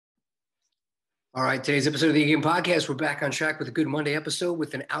All right, today's episode of the Game Podcast, we're back on track with a good Monday episode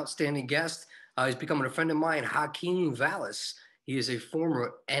with an outstanding guest. He's becoming a friend of mine, Hakeem Valles. He is a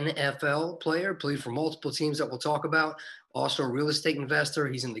former NFL player, played for multiple teams that we'll talk about. Also a real estate investor.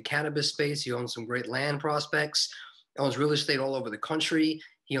 He's in the cannabis space. He owns some great land prospects, owns real estate all over the country.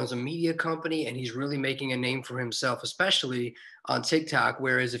 He owns a media company, and he's really making a name for himself, especially on TikTok.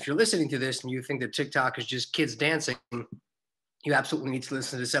 Whereas if you're listening to this and you think that TikTok is just kids dancing, you absolutely need to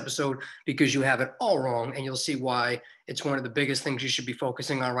listen to this episode because you have it all wrong, and you'll see why it's one of the biggest things you should be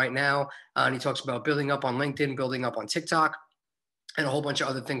focusing on right now. And he talks about building up on LinkedIn, building up on TikTok, and a whole bunch of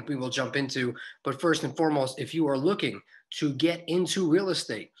other things we will jump into. But first and foremost, if you are looking to get into real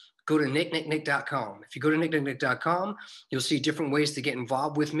estate, go to nicknicknick.com. If you go to nicknicknick.com, you'll see different ways to get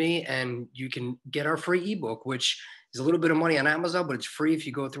involved with me, and you can get our free ebook, which is a little bit of money on Amazon, but it's free if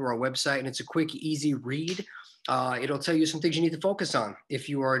you go through our website, and it's a quick, easy read. It'll tell you some things you need to focus on. If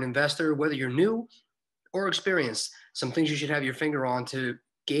you are an investor, whether you're new or experienced, some things you should have your finger on to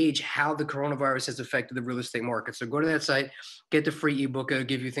gauge how the coronavirus has affected the real estate market. So go to that site, get the free ebook. It'll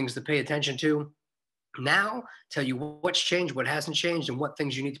give you things to pay attention to. Now, tell you what's changed, what hasn't changed, and what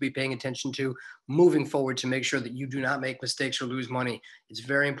things you need to be paying attention to moving forward to make sure that you do not make mistakes or lose money. It's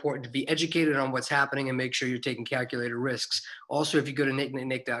very important to be educated on what's happening and make sure you're taking calculated risks. Also, if you go to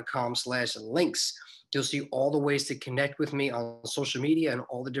nicknicknick.com/links, you'll see all the ways to connect with me on social media and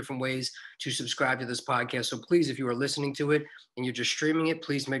all the different ways to subscribe to this podcast. So please, if you are listening to it and you're just streaming it,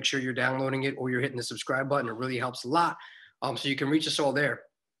 please make sure you're downloading it or you're hitting the subscribe button. It really helps a lot. So you can reach us all there.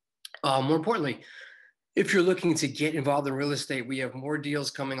 More importantly, if you're looking to get involved in real estate, we have more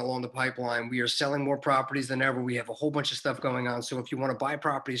deals coming along the pipeline. We are selling more properties than ever. We have a whole bunch of stuff going on. So if you want to buy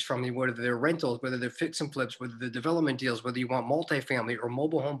properties from me, whether they're rentals, whether they're fix and flips, whether they're development deals, whether you want multifamily or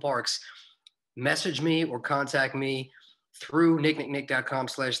mobile home parks, message me or contact me through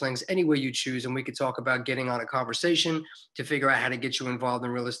nicknicknick.com/links, any way you choose, and we could talk about getting on a conversation to figure out how to get you involved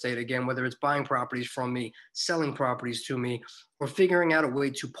in real estate. Again, whether it's buying properties from me, selling properties to me, or figuring out a way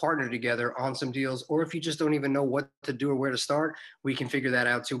to partner together on some deals, or if you just don't even know what to do or where to start, we can figure that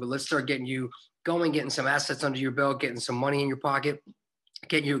out too. But let's start getting you going, getting some assets under your belt, getting some money in your pocket,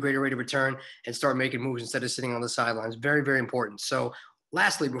 getting you a greater rate of return, and start making moves instead of sitting on the sidelines. Very, very important. So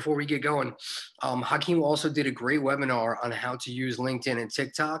lastly, before we get going, Hakeem also did a great webinar on how to use LinkedIn and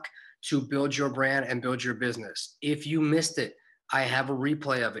TikTok to build your brand and build your business. If you missed it, I have a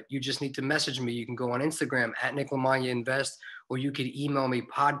replay of it. You just need to message me. You can go on Instagram at Nick Lamagna Invest, or you could email me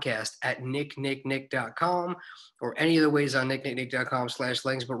podcast at nicknicknick.com, or any of the ways on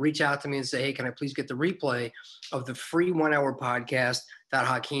nicknicknick.com/links. But reach out to me and say, hey, can I please get the replay of the free 1 hour podcast that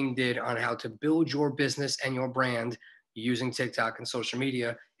Hakeem did on how to build your business and your brand using TikTok and social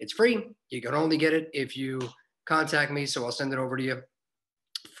media. It's free. You can only get it if you contact me. So I'll send it over to you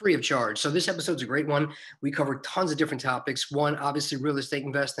free of charge. So this episode's a great one. We cover tons of different topics. One, obviously, real estate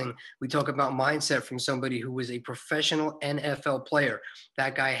investing. We talk about mindset from somebody who was a professional NFL player.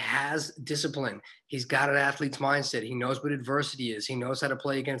 That guy has discipline. He's got an athlete's mindset. He knows what adversity is. He knows how to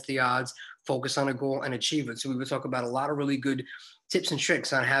play against the odds, focus on a goal, and achieve it. So we will talk about a lot of really good tips and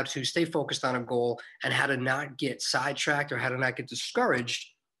tricks on how to stay focused on a goal and how to not get sidetracked or how to not get discouraged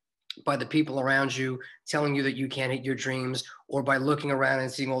by the people around you telling you that you can't hit your dreams, or by looking around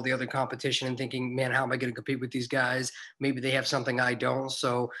and seeing all the other competition and thinking, man, how am I going to compete with these guys? Maybe they have something I don't.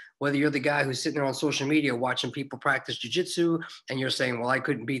 So whether you're the guy who's sitting there on social media watching people practice jujitsu and you're saying, well, I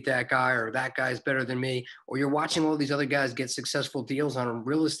couldn't beat that guy, or that guy's better than me, or you're watching all these other guys get successful deals on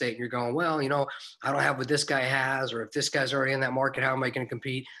real estate and you're going, well, I don't have what this guy has, or if this guy's already in that market, how am I going to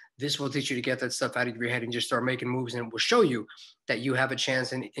compete? This will teach you to get that stuff out of your head and just start making moves, and it will show you that you have a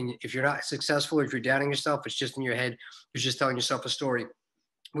chance. And if you're not successful, or if you're doubting yourself, it's just in your head. You're just telling yourself a story.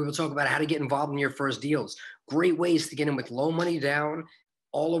 We will talk about how to get involved in your first deals. Great ways to get in with low money down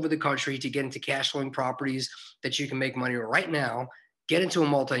all over the country to get into cash flowing properties that you can make money right now, get into a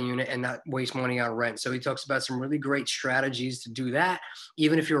multi-unit and not waste money on rent. So he talks about some really great strategies to do that.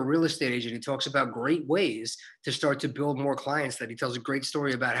 Even if you're a real estate agent, he talks about great ways to start to build more clients. That he tells a great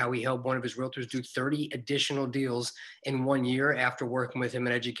story about how he helped one of his realtors do 30 additional deals in 1 year after working with him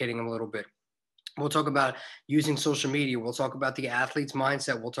and educating him a little bit. We'll talk about using social media. We'll talk about the athlete's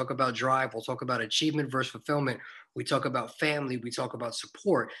mindset. We'll talk about drive. We'll talk about achievement versus fulfillment. We talk about family. We talk about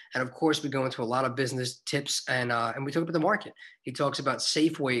support. And of course, we go into a lot of business tips, and we talk about the market. He talks about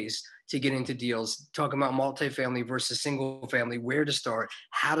safe ways to get into deals, talking about multifamily versus single family, where to start,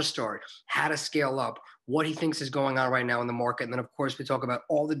 how to scale up, what he thinks is going on right now in the market. And then, of course, we talk about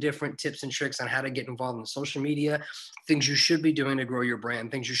all the different tips and tricks on how to get involved in social media, things you should be doing to grow your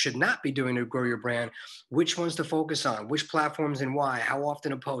brand, things you should not be doing to grow your brand, which ones to focus on, which platforms and why, how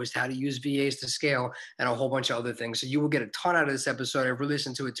often to post, how to use VAs to scale, and a whole bunch of other things. So you will get a ton out of this episode. I've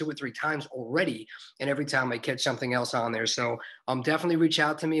listened to it 2 or 3 times already, and every time I catch something else on there. So definitely reach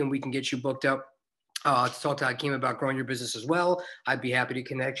out to me and we can get you booked up to talk to Hakeem about growing your business as well. I'd be happy to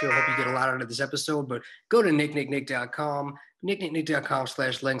connect you. I hope you get a lot out of this episode, but go to nicknicknick.com,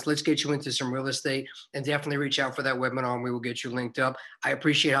 nicknicknick.com/links. Let's get you into some real estate, and definitely reach out for that webinar and we will get you linked up. I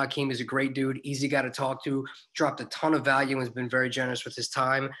appreciate Hakeem. He's a great dude, easy guy to talk to, dropped a ton of value and has been very generous with his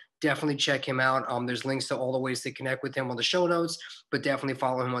time. Definitely check him out. There's links to all the ways to connect with him on the show notes, but definitely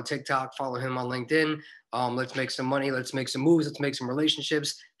follow him on TikTok, follow him on LinkedIn. Let's make some money. Let's make some moves. Let's make some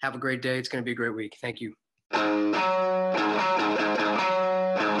relationships. Have a great day. It's going to be a great week. Thank you.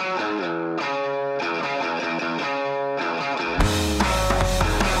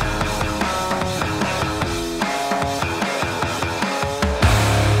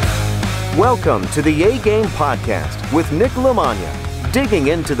 Welcome to the A-Game Podcast with Nick Lamagna, digging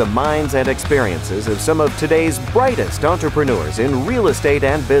into the minds and experiences of some of today's brightest entrepreneurs in real estate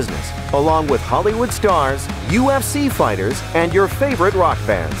and business, along with Hollywood stars, UFC fighters, and your favorite rock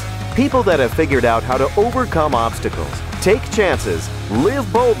bands. People that have figured out how to overcome obstacles, take chances,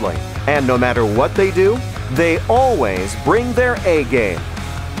 live boldly, and no matter what they do, they always bring their A-game.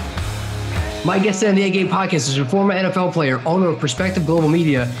 My guest on the A-Game Podcast is a former NFL player, owner of Perspective Global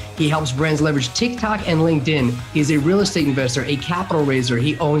Media. He helps brands leverage TikTok and LinkedIn. He's a real estate investor, a capital raiser.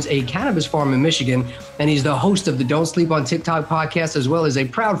 He owns a cannabis farm in Michigan, and he's the host of the Don't Sleep on TikTok podcast, as well as a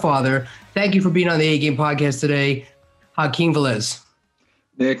proud father. Thank you for being on the A-Game Podcast today, Hakeem Valles.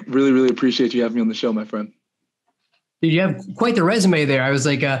 Nick, really appreciate you having me on the show, my friend. Dude, you have quite the resume there. I was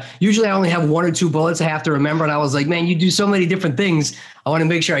like, usually I only have 1 or 2 bullets I have to remember. And I was like, man, you do so many different things. I want to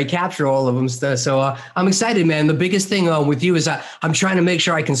make sure I capture all of them. So I'm excited, man. The biggest thing with you is I'm trying to make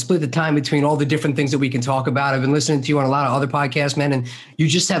sure I can split the time between all the different things that we can talk about. I've been listening to you on a lot of other podcasts, man. And you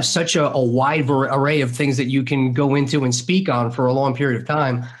just have such a wide array of things that you can go into and speak on for a long period of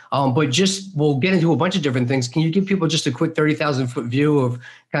time. But we'll get into a bunch of different things. Can you give people just a quick 30,000 foot view of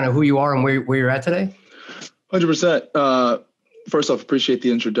kind of who you are and where you're at today? 100%. First off, appreciate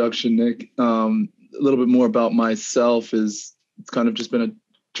the introduction, Nick. A little bit more about myself is it's kind of just been a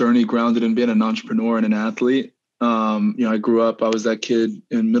journey grounded in being an entrepreneur and an athlete. I grew up, I was that kid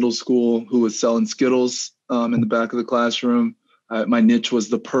in middle school who was selling Skittles in the back of the classroom. My niche was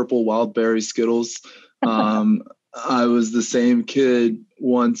the purple wild berry Skittles. I was the same kid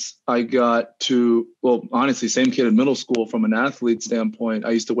once I got to, honestly, same kid in middle school from an athlete standpoint.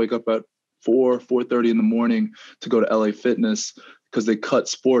 I used to wake up at 4:30 in the morning to go to LA Fitness because they cut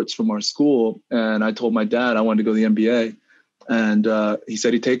sports from our school. And I told my dad I wanted to go to the NBA. And he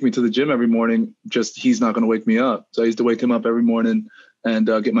said he'd take me to the gym every morning, just he's not going to wake me up. So I used to wake him up every morning and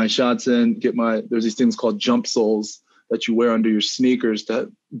get my shots in, there's these things called jump soles that you wear under your sneakers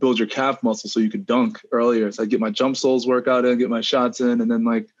to build your calf muscle so you could dunk earlier. So I'd get my jump soles workout in, get my shots in, and then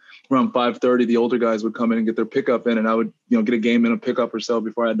around 5:30, the older guys would come in and get their pickup in, and I would, get a game in a pickup or so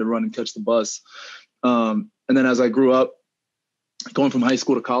before I had to run and catch the bus. And then as I grew up, going from high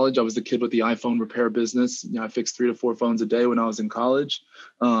school to college, I was the kid with the iPhone repair business. I fixed 3 to 4 phones a day when I was in college.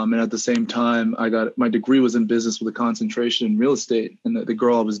 And at the same time, my degree was in business with a concentration in real estate. And the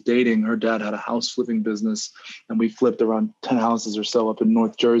girl I was dating, her dad had a house flipping business, and we flipped around 10 houses or so up in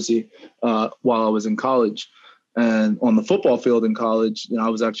North Jersey while I was in college. And on the football field in college, I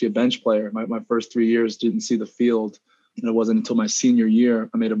was actually a bench player. My first 3 years didn't see the field. And it wasn't until my senior year,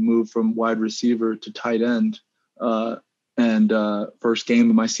 I made a move from wide receiver to tight end. First game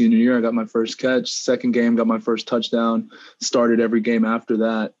of my senior year, I got my first catch. Second game, got my first touchdown. Started every game after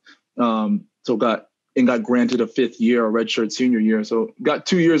that. Got granted a 5th year, a redshirt senior year. So got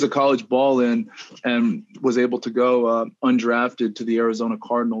 2 years of college ball in and was able to go undrafted to the Arizona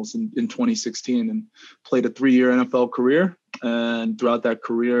Cardinals in 2016 and played a 3-year NFL career. And throughout that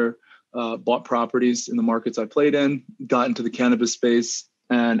career, bought properties in the markets I played in, got into the cannabis space.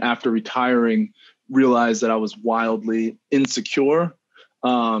 And after retiring, realized that I was wildly insecure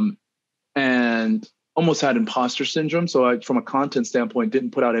and almost had imposter syndrome. So I, from a content standpoint,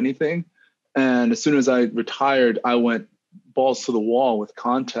 didn't put out anything. And as soon as I retired, I went balls to the wall with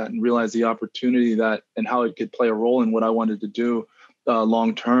content and realized the opportunity and how it could play a role in what I wanted to do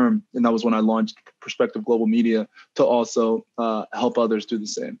long term. And that was when I launched Perspective Global Media to also help others do the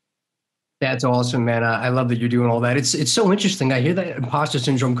same. That's awesome, man. I love that you're doing all that. It's so interesting. I hear that imposter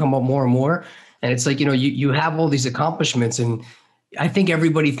syndrome come up more and more. And it's like, you have all these accomplishments, and I think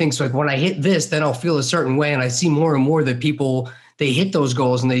everybody thinks like when I hit this, then I'll feel a certain way. And I see more and more that people they hit those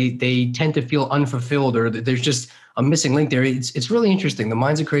goals and they tend to feel unfulfilled, or that there's just a missing link there. It's really interesting. The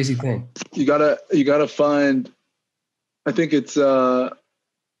mind's a crazy thing. You gotta find, I think it's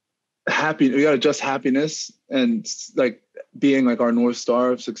happy. We gotta adjust happiness and like being like our North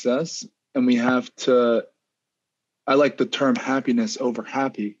Star of success. And we have to, I like the term happiness over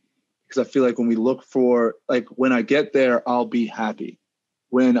happy, because I feel like when we look for, like, when I get there, I'll be happy.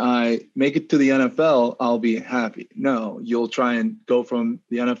 When I make it to the NFL, I'll be happy. No, you'll try and go from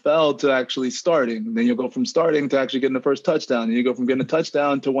the NFL to actually starting. And then you'll go from starting to actually getting the first touchdown. And you go from getting a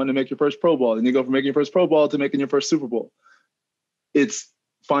touchdown to wanting to make your first Pro Bowl. Then you go from making your first Pro Bowl to making your first Super Bowl. It's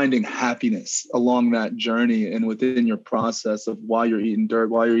finding happiness along that journey and within your process of while you're eating dirt,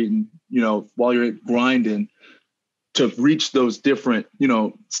 while you're eating, while you're grinding, to reach those different,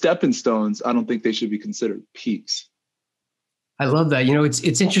 stepping stones. I don't think they should be considered peaks. I love that.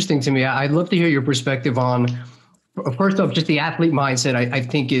 It's interesting to me. I'd love to hear your perspective on, first off, just the athlete mindset. I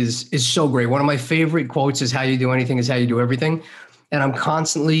think is so great. One of my favorite quotes is, "How you do anything is how you do everything." And I'm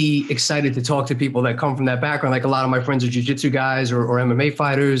constantly excited to talk to people that come from that background. Like a lot of my friends are jiu-jitsu guys or MMA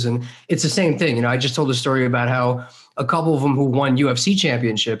fighters. And it's the same thing. I just told a story about how a couple of them who won UFC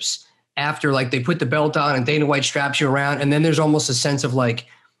championships, after like they put the belt on and Dana White straps you around, and then there's almost a sense of like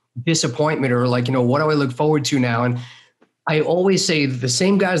disappointment, or like, what do I look forward to now? And I always say the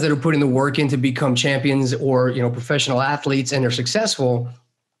same guys that are putting the work in to become champions or, professional athletes, and they're successful,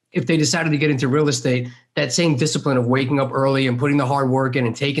 if they decided to get into real estate, that same discipline of waking up early and putting the hard work in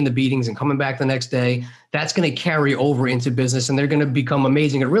and taking the beatings and coming back the next day, that's going to carry over into business, and they're going to become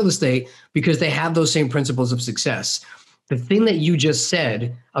amazing at real estate because they have those same principles of success. The thing that you just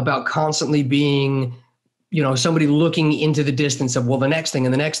said about constantly being, somebody looking into the distance of, well, the next thing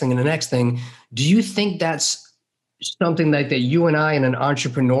and the next thing and the next thing, do you think that's something that you and I and an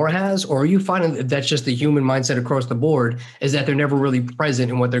entrepreneur has, or are you finding that that's just the human mindset across the board, is that they're never really present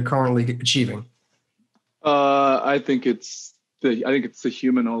in what they're currently achieving? I think it's the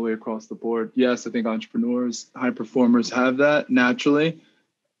human all the way across the board. Yes, I think entrepreneurs, high performers have that naturally.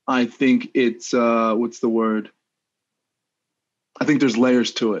 I think it's what's the word? I think there's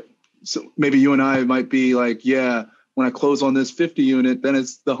layers to it. So maybe you and I might be like, yeah, when I close on this 50 unit, then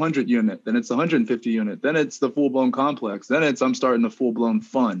it's the 100 unit, then it's the 150 unit, then it's the full-blown complex, then I'm starting a full-blown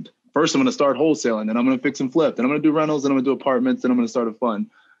fund. First, I'm going to start wholesaling, then I'm going to fix and flip, then I'm going to do rentals, then I'm going to do apartments, then I'm going to start a fund.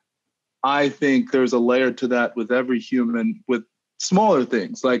 I think there's a layer to that with every human, with smaller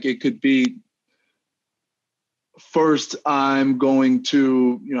things. Like it could be, first, I'm going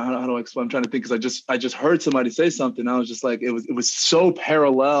to, how do I explain? I'm trying to think, because I just heard somebody say something. I was just like, it was so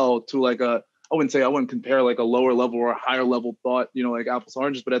parallel to like I wouldn't compare like a lower level or a higher level thought, like apples to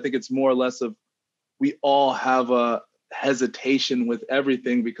oranges, but I think it's more or less of, we all have a hesitation with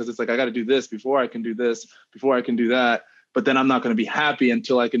everything, because it's like, I got to do this before I can do this, before I can do that. But then I'm not going to be happy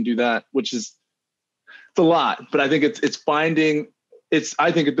until I can do that, which is, it's a lot. But I think it's finding,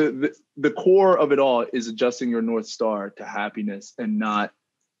 I think the core of it all is adjusting your North Star to happiness, and not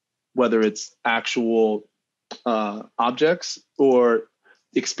whether it's actual objects or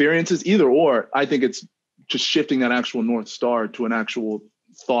experiences, either or. I think it's just shifting that actual North Star to an actual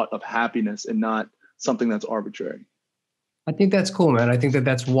thought of happiness, and not something that's arbitrary. I think that's cool, man. I think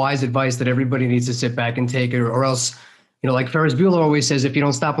that's wise advice that everybody needs to sit back and take, or else, like Ferris Bueller always says, if you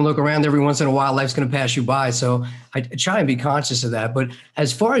don't stop and look around every once in a while, life's going to pass you by. So I try and be conscious of that. But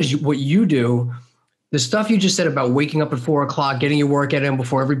as far as what you do, the stuff you just said about waking up at 4:00, getting your workout in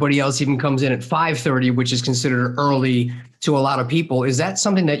before everybody else even comes in at 5:30, which is considered early to a lot of people, is that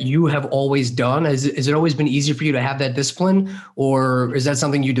something that you have always done? Has it always been easy for you to have that discipline, or is that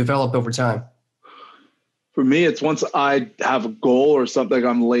something you developed over time? For me, it's once I have a goal or something,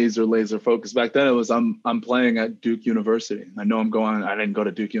 I'm laser focused. Back then it was, I'm playing at Duke University. I know I didn't go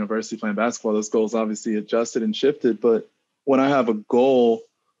to Duke University playing basketball. Those goals obviously adjusted and shifted. But when I have a goal,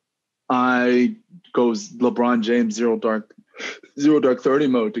 I goes LeBron James, zero dark 30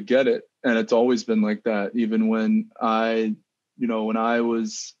 mode to get it. And it's always been like that. Even when I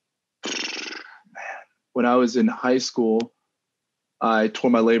was in high school, I tore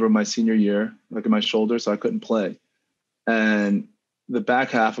my labrum my senior year, like in my shoulder, so I couldn't play. And the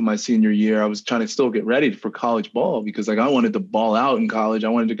back half of my senior year, I was trying to still get ready for college ball, because like I wanted to ball out in college. I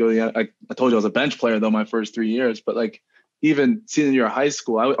wanted to go. I told you I was a bench player though my first 3 years, but like even senior year of high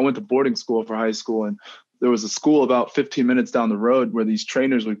school, I went to boarding school for high school, and there was a school about 15 minutes down the road where these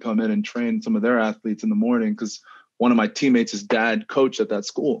trainers would come in and train some of their athletes in the morning, because one of my teammates' dad coached at that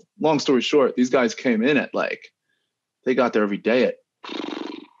school. Long story short, these guys came in at they got there every day at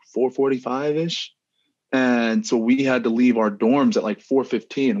 4:45-ish. And so we had to leave our dorms at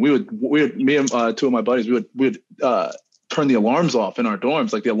 4:15. Me and two of my buddies, we would turn the alarms off in our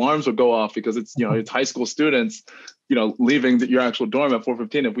dorms. The alarms would go off because it's high school students, leaving your actual dorm at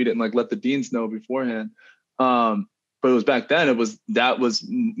 4:15 if we didn't let the deans know beforehand. But it was back then, that was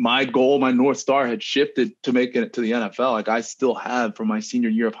my goal. My North Star had shifted to making it to the NFL. I still have from my senior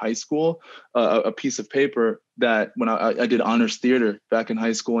year of high school, a piece of paper that when I did honors theater back in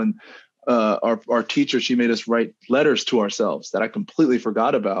high school, and our teacher, she made us write letters to ourselves that I completely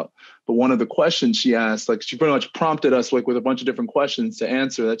forgot about. But one of the questions she asked, she pretty much prompted us with a bunch of different questions to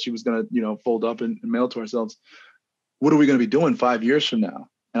answer that she was going to, fold up and mail to ourselves. What are we going to be doing 5 years from now?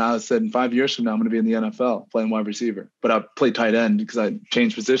 And I said, in 5 years from now, I'm going to be in the NFL playing wide receiver. But I played tight end because I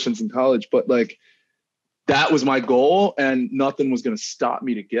changed positions in college. But that was my goal, and nothing was going to stop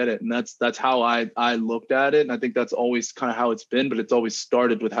me to get it. And that's how I looked at it. And I think that's always kind of how it's been, but it's always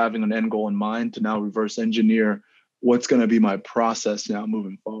started with having an end goal in mind to now reverse engineer what's going to be my process now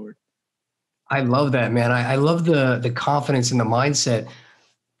moving forward. I love that, man. I love the confidence and the mindset.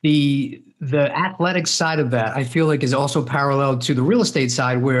 The athletic side of that, I feel is also parallel to the real estate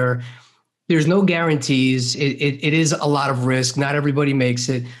side, where there's no guarantees. It is a lot of risk. Not everybody makes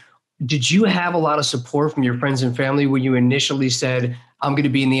it. Did you have a lot of support from your friends and family when you initially said, I'm going to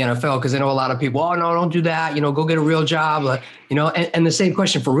be in the NFL? Because I know a lot of people, oh, no, don't do that. Go get a real job. And the same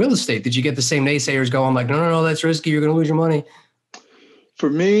question for real estate. Did you get the same naysayers going no, that's risky. You're going to lose your money? For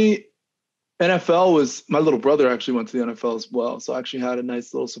me, NFL was, my little brother actually went to the NFL as well. So I actually had a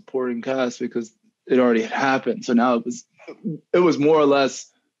nice little supporting cast because it already had happened. So now it was more or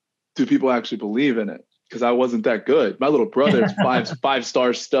less, do people actually believe in it? Because I wasn't that good. My little brother's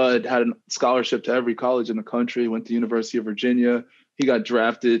five-star stud, had a scholarship to every college in the country, went to University of Virginia. He got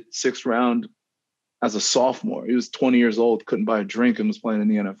drafted 6th round as a sophomore. He was 20 years old, couldn't buy a drink, and was playing in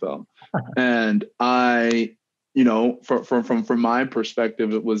the NFL. And I, from my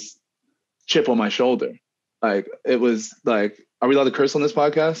perspective, it was chip on my shoulder. It was are we allowed to curse on this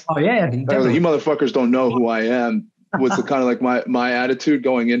podcast? Oh yeah. You motherfuckers don't know who I am. Was the kind of my attitude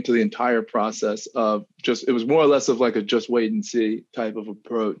going into the entire process of it was more or less of a just wait and see type of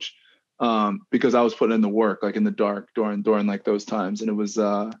approach, because I was putting in the work in the dark during those times. And it was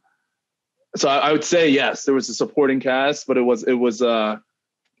so I would say yes, there was a supporting cast, but it was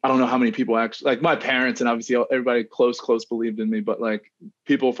I don't know how many people actually, my parents and obviously everybody close believed in me, but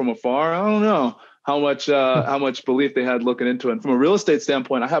people from afar, I don't know how much belief they had looking into it. And from a real estate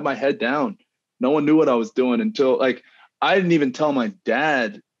standpoint, I had my head down. No one knew what I was doing until I didn't even tell my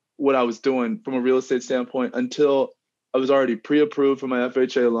dad what I was doing from a real estate standpoint until I was already pre-approved for my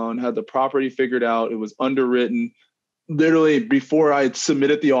FHA loan, had the property figured out. It was underwritten. Literally before I had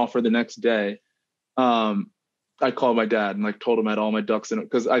submitted the offer the next day, I called my dad and told him I had all my ducks in it,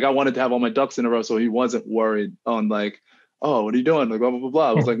 because I wanted to have all my ducks in a row so he wasn't worried on oh, what are you doing? Blah, blah, blah, blah.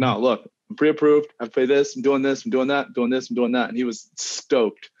 I was no, look, I'm pre-approved. I have to pay this. I'm doing this. I'm doing that. I'm doing this. I'm doing that. And he was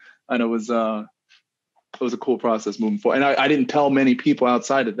stoked. And it was a cool process moving forward. And I didn't tell many people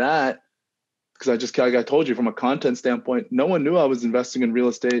outside of that, because I told you, from a content standpoint, no one knew I was investing in real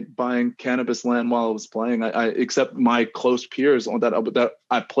estate, buying cannabis land while I was playing. I except my close peers that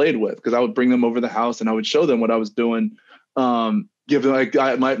I played with, because I would bring them over the house and I would show them what I was doing. Give them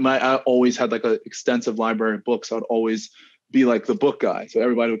I always had an extensive library of books. I would always be the book guy. So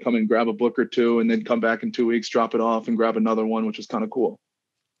everybody would come and grab a book or two, and then come back in 2 weeks, drop it off, and grab another one, which was kind of cool.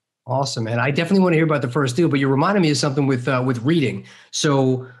 Awesome, man. I definitely want to hear about the first deal, but you reminded me of something with reading.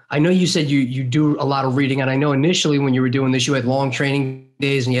 So I know you said you do a lot of reading, and I know initially when you were doing this, you had long training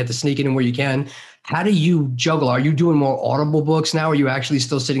days and you had to sneak it in where you can. How do you juggle? Are you doing more audible books now? Are you actually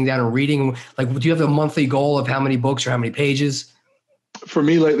still sitting down and reading? Do you have a monthly goal of how many books or how many pages? For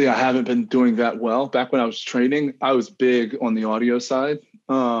me lately, I haven't been doing that well. Back when I was training, I was big on the audio side.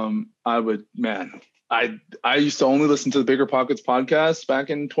 I used to only listen to the Bigger Pockets podcast back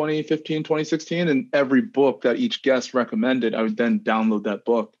in 2015, 2016, and every book that each guest recommended, I would then download that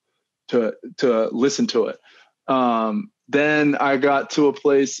book to listen to it. Then I got to a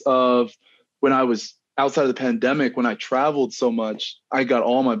place of, when I was outside of the pandemic, when I traveled so much, I got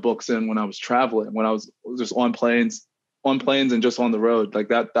all my books in when I was traveling, when I was just on planes and just on the road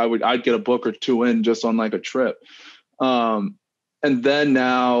I'd get a book or two in just on a trip. And then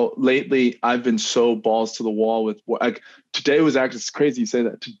now lately, I've been so balls to the wall with today was actually, it's crazy you say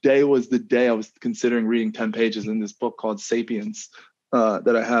that. Today was the day I was considering reading 10 pages in this book called Sapiens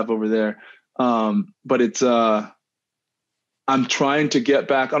that I have over there. But it's, I'm trying to get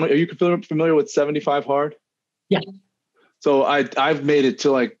back. Are you familiar with 75 Hard? Yeah. So I've made it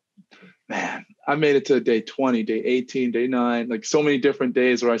to like, man, I made it to day 20, day 18, day 9, like so many different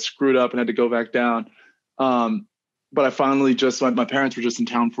days where I screwed up and had to go back down. But I finally my parents were just in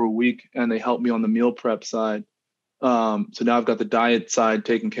town for a week and they helped me on the meal prep side. So now I've got the diet side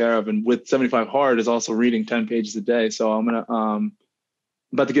taken care of, and with 75 Hard is also reading 10 pages a day. So I'm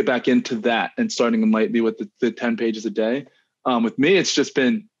about to get back into that and starting lightly with the 10 pages a day. With me, it's just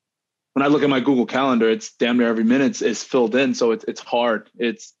been, when I look at my Google Calendar, it's damn near every minute is filled in. So it's hard.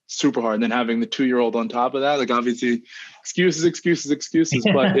 It's super hard. And then having the 2-year-old on top of that, like obviously excuses.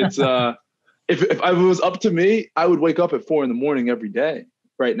 But it's, if it was up to me, I would wake up at 4 a.m. every day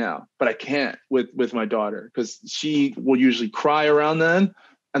right now, but I can't with my daughter because she will usually cry around then.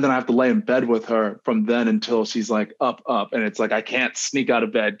 And then I have to lay in bed with her from then until she's like up. And it's like, I can't sneak out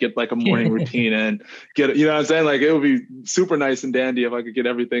of bed, get like a morning routine and get, you know what I'm saying? Like it would be super nice and dandy if I could get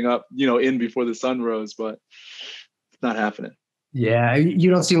everything up, in before the sun rose, but it's not happening. Yeah, you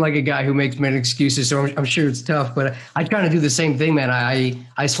don't seem like a guy who makes many excuses, so I'm sure it's tough. But I kind of do the same thing, man.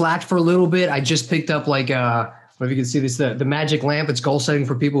 I slacked for a little bit. I just picked up like if you can see this, the Magic Lamp. It's goal setting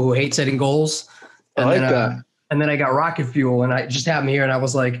for people who hate setting goals. And I like that. And then I got Rocket Fuel, and I just had them here, and I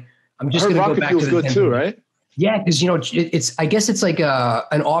was like, I'm just going to go back to the Rocket Fuel's good too, right? Yeah, because it's I guess it's like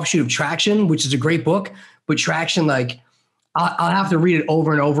an offshoot of Traction, which is a great book, but Traction, like I'll have to read it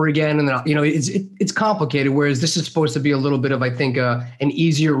over and over again, and then it's complicated. Whereas this is supposed to be a little bit of, I think, an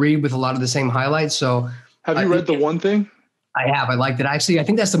easier read with a lot of the same highlights. So, have you read The One Thing? I have. I liked it. Actually, I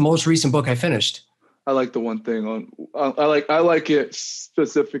think that's the most recent book I finished. I like The One Thing. I like it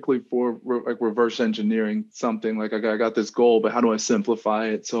specifically for like reverse engineering something. Like I got this goal, but how do I simplify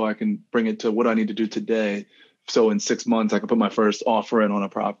it so I can bring it to what I need to do today? So in 6 months, I can put my first offer in on a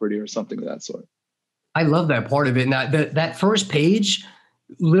property or something of that sort. I love that part of it. Now, that first page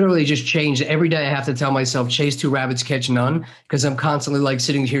literally just changed. Every day I have to tell myself, chase 2 rabbits, catch none, because I'm constantly like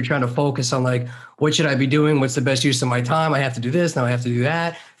sitting here trying to focus on like, what should I be doing? What's the best use of my time? I have to do this. Now I have to do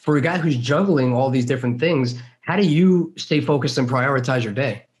that. For a guy who's juggling all these different things, how do you stay focused and prioritize your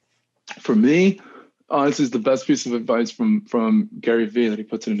day? For me, this is the best piece of advice from Gary Vee that he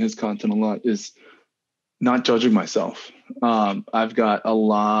puts it in his content a lot, is not judging myself. I've got a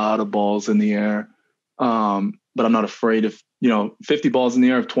lot of balls in the air. But I'm not afraid of, 50 balls in the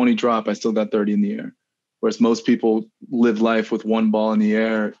air, if 20 drop, I still got 30 in the air. Whereas most people live life with 1 ball in the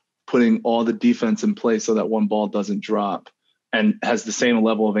air, putting all the defense in place so that 1 ball doesn't drop, and has the same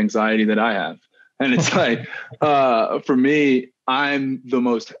level of anxiety that I have. And it's like, for me, I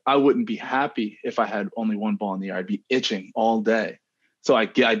wouldn't be happy if I had only 1 ball in the air. I'd be itching all day. So I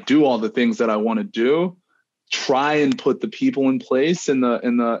do all the things that I want to do, try and put the people in place and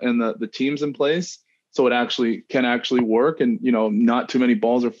the teams in place, so it can actually work, and not too many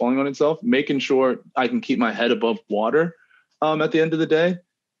balls are falling on itself, making sure I can keep my head above water at the end of the day,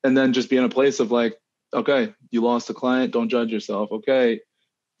 and then just be in a place of like, okay, you lost a client, don't judge yourself. Okay,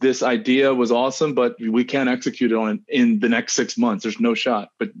 this idea was awesome, but we can't execute it on it in the next 6 months. There's no shot,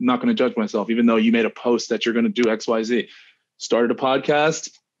 but I'm not going to judge myself, even though you made a post that you're going to do XYZ. Started a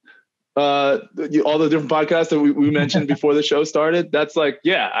podcast. All the different podcasts that we mentioned before the show started, that's like,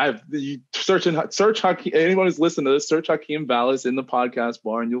 yeah, search Hakeem, anyone who's listening to this, search Hakeem Valles in the podcast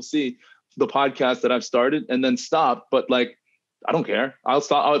bar, and you'll see the podcast that I've started and then stop. But like, I don't care. I'll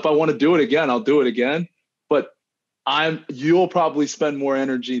stop. If I want to do it again, I'll do it again. But you'll probably spend more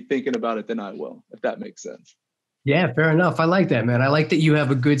energy thinking about it than I will, if that makes sense. Yeah, fair enough. I like that, man. I like that you have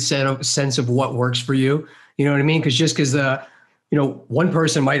a good sense of what works for you. You know what I mean? Because one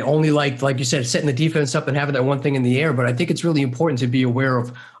person might only like you said, setting the defense up and having that one thing in the air. But I think it's really important to be aware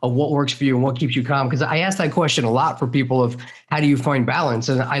of what works for you and what keeps you calm. Because I ask that question a lot for people of how do you find balance?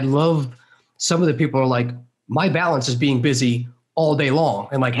 And I love some of the people are like, my balance is being busy all day long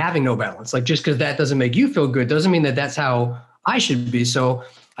and like having no balance. Like just because that doesn't make you feel good doesn't mean that that's how I should be. So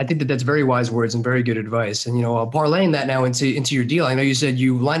I think that that's very wise words and very good advice. And, parlaying that now into your deal. I know you said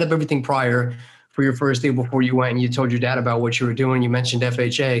you lined up everything prior for your first deal before you went and you told your dad about what you were doing. You mentioned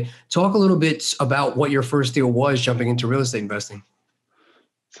FHA. Talk a little bit about what your first deal was jumping into real estate investing.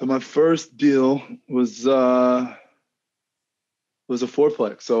 So my first deal was a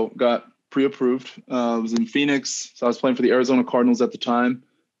fourplex. So got pre-approved. It was in Phoenix. So I was playing for the Arizona Cardinals at the time.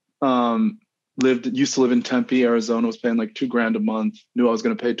 Used to live in Tempe, Arizona. Was paying like $2,000 a month. Knew I was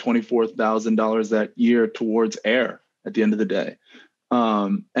going to pay $24,000 that year towards air at the end of the day.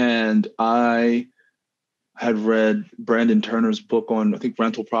 And I had read Brandon Turner's book on, I think,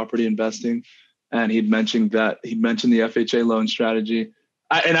 rental property investing. And he mentioned the FHA loan strategy.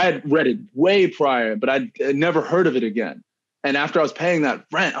 I had read it way prior, but I'd never heard of it again. And after I was paying that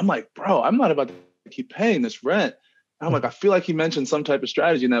rent, I'm like, bro, I'm not about to keep paying this rent. And I'm like, I feel like he mentioned some type of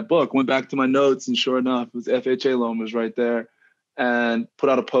strategy in that book. Went back to my notes, and sure enough, it was FHA loan was right there, and put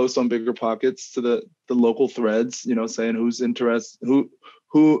out a post on Bigger Pockets to the local threads, saying who's interested,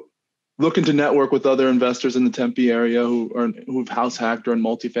 who looking to network with other investors in the Tempe area who've house hacked or in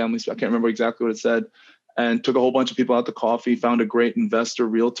multifamily. I can't remember exactly what it said. And took a whole bunch of people out to coffee, found a great investor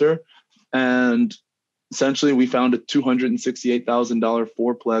realtor. And essentially we found a $268,000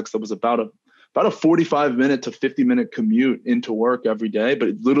 fourplex that was about a 45-minute to 50-minute commute into work every day, but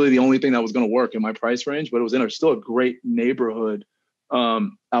literally the only thing that was going to work in my price range. But it was in still a great neighborhood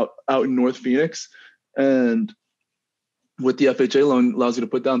out in North Phoenix. And with the FHA loan, allows you to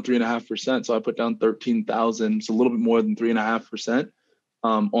put down 3.5%. So I put down $13,000, so a little bit more than 3.5%.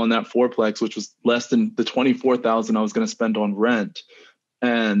 On that fourplex, which was less than the $24,000 I was going to spend on rent.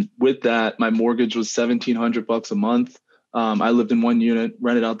 And with that, my mortgage was $1,700 a month. I lived in one unit,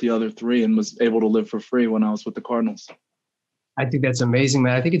 rented out the other 3, and was able to live for free when I was with the Cardinals. I think that's amazing,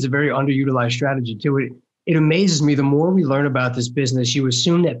 man. I think it's a very underutilized strategy too. It amazes me, the more we learn about this business, you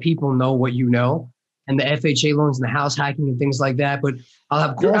assume that people know what you know, and the FHA loans and the house hacking and things like that. But I'll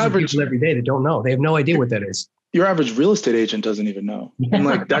have calls with people every day that don't know. They have no idea what that is. Your average real estate agent doesn't even know. And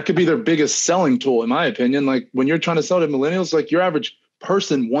that could be their biggest selling tool, in my opinion. Like when you're trying to sell to millennials, like your average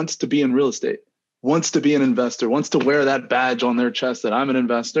person wants to be in real estate, wants to be an investor, wants to wear that badge on their chest that I'm an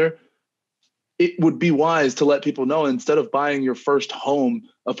investor. It would be wise to let people know, instead of buying your first home,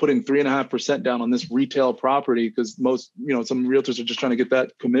 of putting 3.5% down on this retail property, because most, some realtors are just trying to get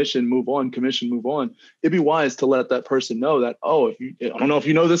that commission, move on. It'd be wise to let that person know that, I don't know if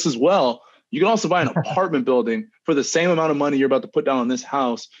you know this as well, you can also buy an apartment building for the same amount of money you're about to put down on this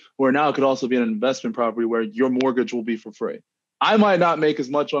house, where now it could also be an investment property where your mortgage will be for free. I might not make as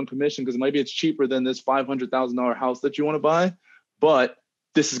much on commission because maybe it's cheaper than this $500,000 house that you want to buy, but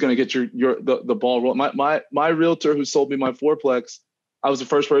this is going to get the ball rolling. My realtor who sold me my fourplex, I was the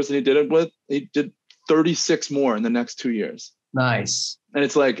first person he did it with. He did 36 more in the next 2 years. Nice. And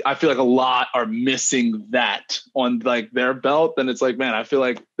it's like, I feel like a lot are missing that on like their belt. And it's like, man, I feel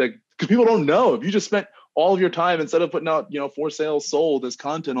like because people don't know. If you just spent all of your time, instead of putting out, for sale, sold as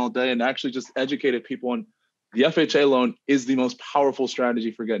content all day, and actually just educated people on the FHA loan is the most powerful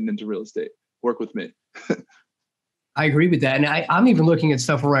strategy for getting into real estate. Work with me. I agree with that. And I'm even looking at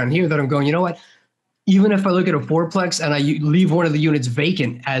stuff around here that I'm going, you know what? Even if I look at a fourplex and I leave one of the units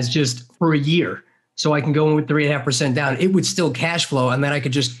vacant as just for a year, so I can go in with 3.5% down, it would still cash flow. And then I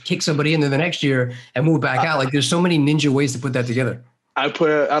could just kick somebody into the next year and move back out. Like there's so many ninja ways to put that together. I put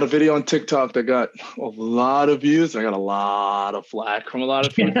out a video on TikTok that got a lot of views. I got a lot of flack from a lot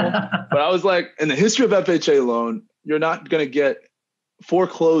of people. But I was like, in the history of FHA loan, you're not going to get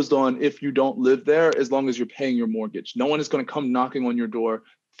foreclosed on if you don't live there, as long as you're paying your mortgage. No one is going to come knocking on your door.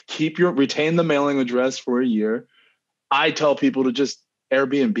 Retain the mailing address for a year. I tell people to just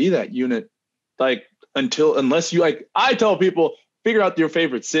Airbnb that unit, unless you I tell people, figure out your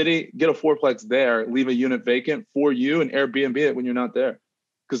favorite city, get a fourplex there, leave a unit vacant for you, and Airbnb it when you're not there.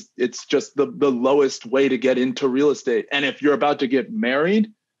 Because it's just the lowest way to get into real estate. And if you're about to get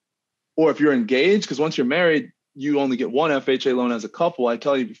married, or if you're engaged, because once you're married, you only get one FHA loan as a couple. I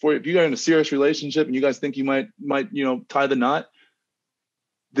tell you, if you are in a serious relationship and you guys think you might tie the knot,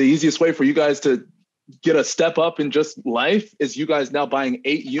 the easiest way for you guys to get a step up in just life is you guys now buying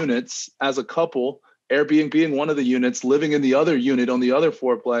 8 units as a couple, Airbnb one of the units, living in the other unit on the other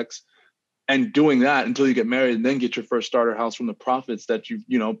fourplex, and doing that until you get married, and then get your first starter house from the profits that you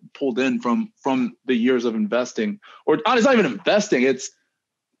pulled in from the years of investing. Or it's not even investing, it's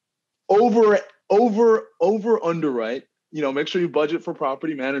over underwrite, make sure you budget for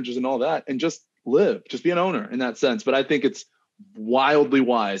property managers and all that, and just be an owner in that sense. But I think it's wildly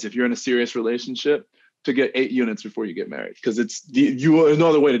wise, if you're in a serious relationship, to get 8 units before you get married, because there's no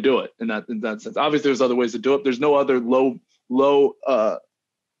other way to do it in that sense. Obviously there's other ways to do it. There's no other low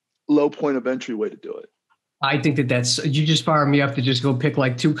point of entry way to do it. I think you just fired me up to just go pick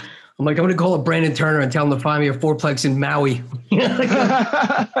like 2. I'm like, I'm going to call up Brandon Turner and tell him to find me a fourplex in Maui.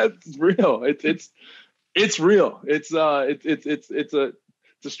 It's real. It's real. It's a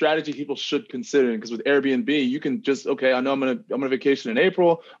strategy people should consider, because with Airbnb, you can just, I know I'm gonna vacation in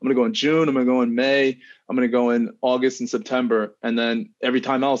April, I'm gonna go in June, I'm gonna go in May, I'm gonna go in August and September, and then every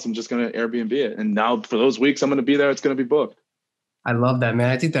time else I'm just gonna Airbnb it. And now for those weeks I'm gonna be there, it's gonna be booked. I love that, man.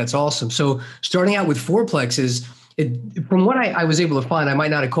 I think that's awesome. So starting out with fourplexes, from what I was able to find, I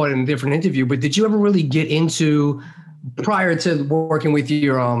might not have caught it in a different interview, but did you ever really get into prior to working with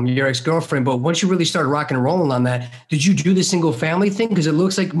your ex-girlfriend, but once you really started rocking and rolling on that, did you do the single family thing? Because it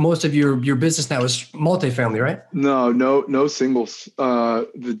looks like most of your business now is multifamily, right? No singles.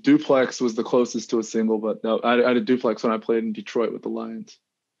 The duplex was the closest to a single, but no, I had a duplex when I played in Detroit with the Lions.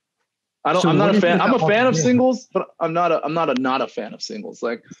 I'm not a fan. I'm a fan of singles, but I'm not a fan of singles.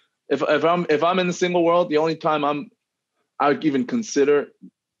 Like if I'm in the single world, the only time I would even consider,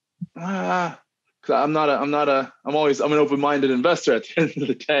 because I'm an open-minded investor at the end of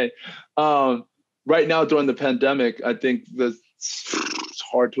the day. Right now during the pandemic, I think it's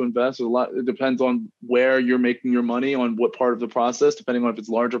hard to invest. It depends on where you're making your money, on what part of the process, depending on if it's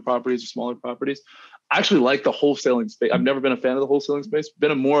larger properties or smaller properties. I actually like the wholesaling space. I've never been a fan of the wholesaling space.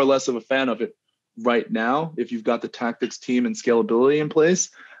 Been more or less of a fan of it right now, if you've got the tactics team and scalability in place.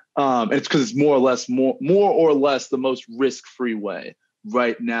 And it's because it's more or less the most risk-free way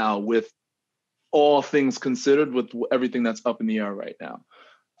right now, with all things considered, with everything that's up in the air right now.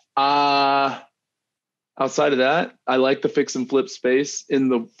 Outside of that, I like the fix and flip space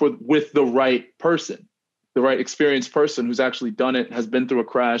with the right person, the right experienced person who's actually done it, has been through a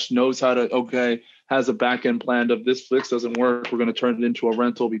crash, knows how to, has a back end plan of this fix doesn't work, we're going to turn it into a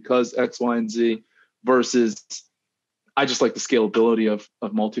rental because X, Y, and Z, versus I just like the scalability of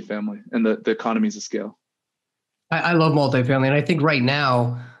multifamily and the economies of scale. I love multifamily. And I think right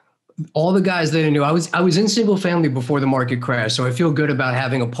now, all the guys that I knew, I was in single family before the market crashed. So I feel good about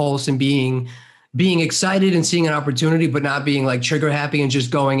having a pulse and being excited and seeing an opportunity, but not being like trigger happy and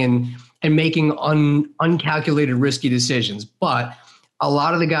just going and making uncalculated risky decisions. But a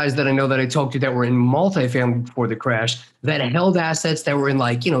lot of the guys that I know that I talked to that were in multifamily before the crash, that held assets that were in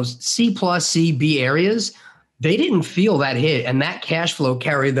C+, C, B areas, they didn't feel that hit, and that cash flow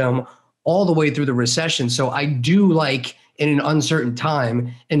carried them all the way through the recession. So I do like, in an uncertain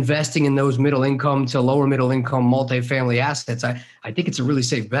time, investing in those middle income to lower middle income multifamily assets. I think it's a really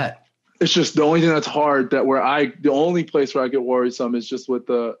safe bet. It's just the only thing that's hard, the only place where I get worrisome is just with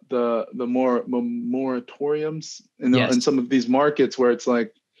the moratoriums in some of these markets where it's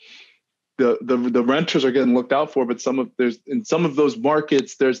like the renters are getting looked out for, but in some of those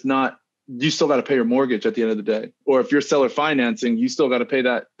markets, you still got to pay your mortgage at the end of the day. Or if you're seller financing, you still got to pay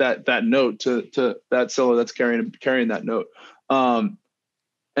that note to that seller that's carrying that note. And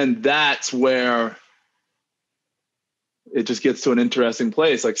that's where it just gets to an interesting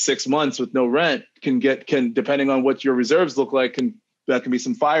place. Like 6 months with no rent can depending on what your reserves look like, that can be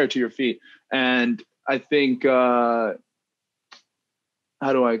some fire to your feet. And I think, how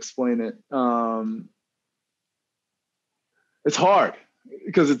do I explain it? It's hard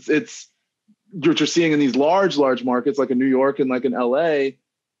because it's what you're seeing in these large markets like in New York and like in LA.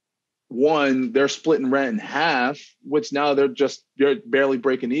 One, they're splitting rent in half, which now they're barely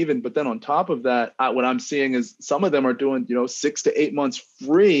breaking even. But then on top of that, what I'm seeing is some of them are doing, 6 to 8 months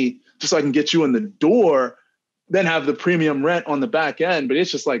free just so I can get you in the door, then have the premium rent on the back end. But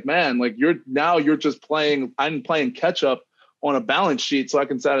it's just like, man, like you're just playing catch up on a balance sheet so I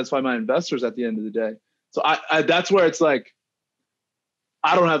can satisfy my investors at the end of the day. So I that's where it's like,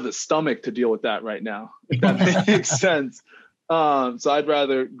 I don't have the stomach to deal with that right now, if that makes sense. So I'd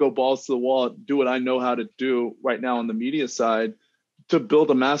rather go balls to the wall, do what I know how to do right now on the media side to build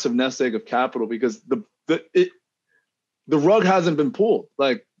a massive nest egg of capital, because the rug hasn't been pulled.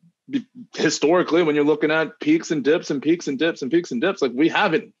 Like historically, when you're looking at peaks and dips and peaks and dips and peaks and dips, like we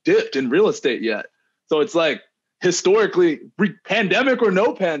haven't dipped in real estate yet. So it's like historically, pandemic or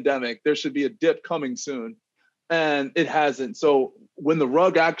no pandemic, there should be a dip coming soon. And it hasn't. So when the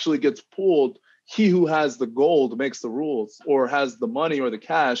rug actually gets pulled, he who has the gold makes the rules, or has the money or the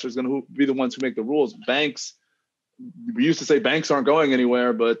cash is going to be the ones who make the rules. Banks, we used to say banks aren't going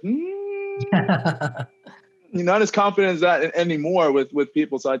anywhere, but you're not as confident as that anymore with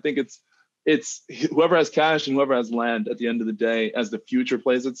people. So I think it's whoever has cash and whoever has land at the end of the day, as the future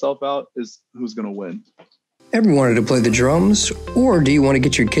plays itself out, is who's going to win. Ever wanted to play the drums? Or do you want to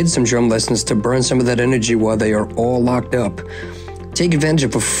get your kids some drum lessons to burn some of that energy while they are all locked up? Take advantage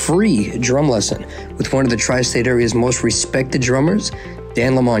of a free drum lesson with one of the tri-state area's most respected drummers,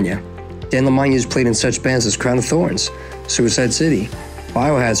 Dan Lamagna. Dan Lamagna has played in such bands as Crown of Thorns, Suicide City,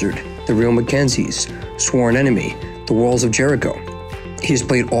 Biohazard, The Real Mackenzies, Sworn Enemy, The Walls of Jericho. He's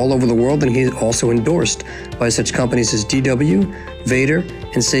played all over the world, and he is also endorsed by such companies as DW, Vader,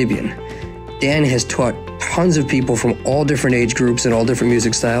 and Sabian. Dan has taught tons of people from all different age groups and all different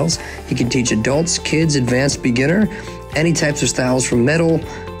music styles. He can teach adults, kids, advanced, beginner, any types of styles from metal,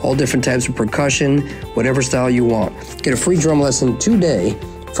 all different types of percussion, whatever style you want. Get a free drum lesson today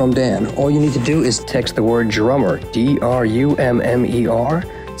from Dan. All you need to do is text the word drummer, DRUMMER,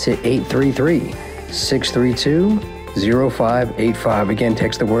 to 833-632 0585. Again,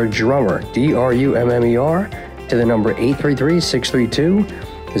 text the word drummer, DRUMMER, to the number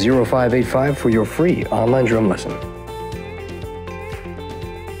 833-632-0585 for your free online drum lesson.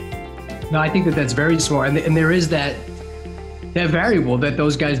 No, I think that's very smart. And there is that variable that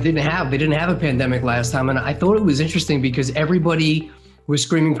those guys didn't have. They didn't have a pandemic last time. And I thought it was interesting because everybody was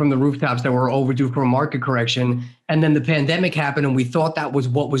screaming from the rooftops that we're overdue for a market correction. And then the pandemic happened and we thought that was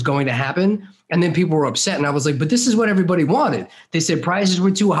what was going to happen. And then people were upset. And I was like, but this is what everybody wanted. They said prices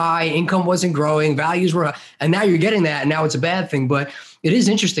were too high, income wasn't growing, values were high, and now you're getting that. And now it's a bad thing. But it is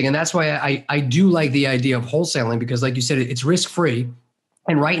interesting. And that's why I do like the idea of wholesaling, because like you said, it's risk-free.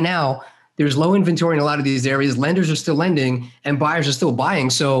 And right now, there's low inventory in a lot of these areas. Lenders are still lending and buyers are still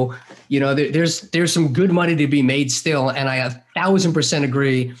buying. So, there's some good money to be made still. And I 1,000%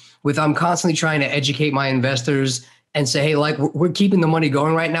 agree with, I'm constantly trying to educate my investors and say, hey, like we're keeping the money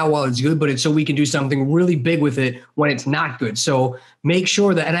going right now while it's good, but it's so we can do something really big with it when it's not good. So make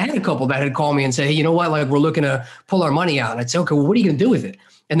sure that, and I had a couple that had called me and say, hey, you know what, like we're looking to pull our money out. And I'd say, okay, well, what are you going to do with it?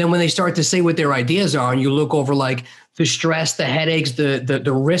 And then when they start to say what their ideas are, and you look over like the stress, the headaches,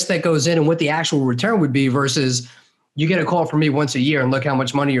 the risk that goes in and what the actual return would be versus you get a call from me once a year and look how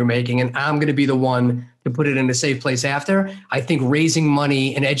much money you're making. And I'm going to be the one to put it in a safe place after. I think raising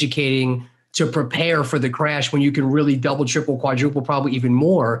money and educating to prepare for the crash when you can really double, triple, quadruple, probably even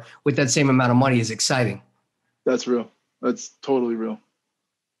more with that same amount of money is exciting. That's real. That's totally real.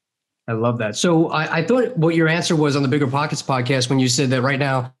 I love that. So I thought what your answer was on the Bigger Pockets podcast when you said that right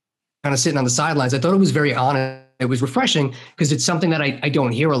now, kind of sitting on the sidelines, I thought it was very honest. It was refreshing because it's something that I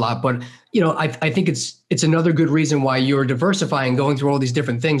don't hear a lot, but I think it's another good reason why you're diversifying, going through all these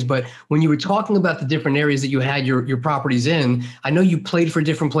different things. But when you were talking about the different areas that you had your properties in, I know you played for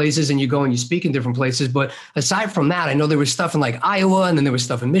different places and you go and you speak in different places. But aside from that, I know there was stuff in like Iowa and then there was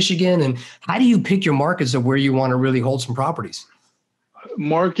stuff in Michigan. And how do you pick your markets of where you want to really hold some properties?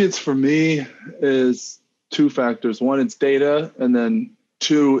 Markets for me is two factors. One, it's data. And then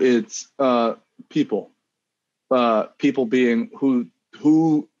two, it's people. People being who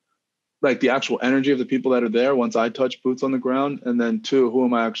like the actual energy of the people that are there once I touch boots on the ground. And then two, who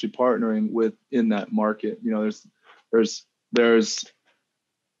am I actually partnering with in that market? There's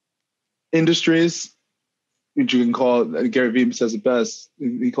industries, which you can call, Gary Vee says it best,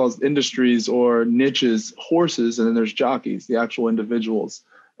 he calls industries or niches horses, and then there's jockeys, the actual individuals.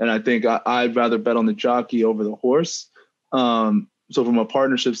 And I think I'd rather bet on the jockey over the horse. So from a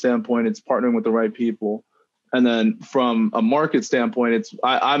partnership standpoint, it's partnering with the right people. And then from a market standpoint,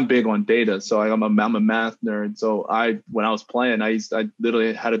 I'm big on data. So I'm a math nerd. So when I was playing, I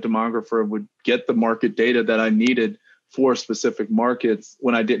literally had a demographer would get the market data that I needed for specific markets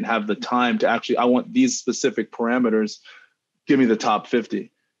when I didn't have the time to actually, I want these specific parameters, give me the top 50.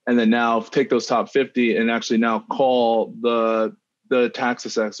 And then now take those top 50 and actually now call the tax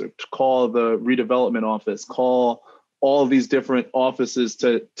assessor, call the redevelopment office, call all of these different offices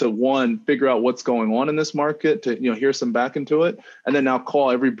to one, figure out what's going on in this market, to hear some back into it, and then now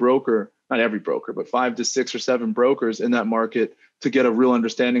call every broker, not every broker, but 5 to 6 or 7 brokers in that market to get a real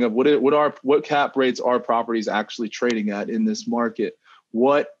understanding of what cap rates are properties actually trading at in this market.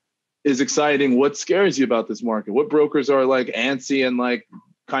 What is exciting? What scares you about this market? What brokers are like antsy and like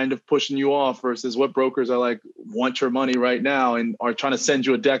kind of pushing you off versus what brokers are like want your money right now and are trying to send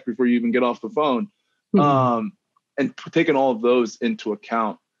you a deck before you even get off the phone. Mm-hmm. And taking all of those into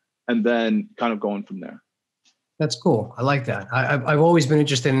account and then kind of going from there. That's cool. I like that. I've always been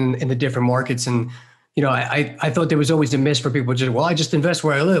interested in the different markets. And, I thought there was always a miss for people I just invest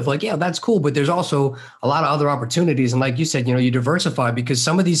where I live. Like, yeah, that's cool. But there's also a lot of other opportunities. And like you said, you diversify because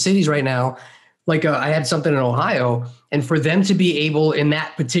some of these cities right now, like I had something in Ohio, and for them to be able in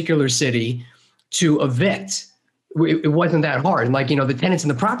that particular city to evict, it wasn't that hard. Like, the tenants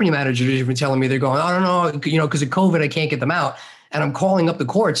and the property managers were telling me, they're going, I don't know, because of COVID, I can't get them out. And I'm calling up the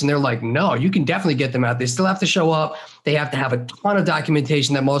courts and they're like, no, you can definitely get them out. They still have to show up. They have to have a ton of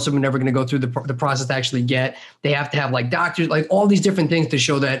documentation that most of them are never going to go through the process to actually get. They have to have like doctors, like all these different things to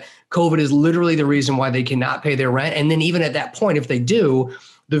show that COVID is literally the reason why they cannot pay their rent. And then even at that point, if they do,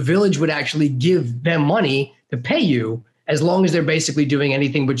 the village would actually give them money to pay you, as long as they're basically doing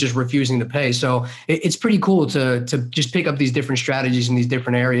anything but just refusing to pay. So it's pretty cool to just pick up these different strategies in these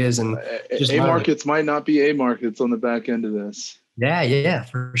different areas. And just markets might not be A markets on the back end of this. Yeah,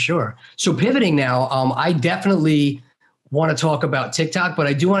 for sure. So pivoting now, I definitely want to talk about TikTok, but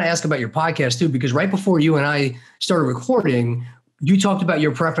I do want to ask about your podcast too, because right before you and I started recording, you talked about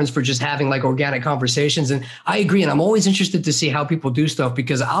your preference for just having like organic conversations. And I agree. And I'm always interested to see how people do stuff,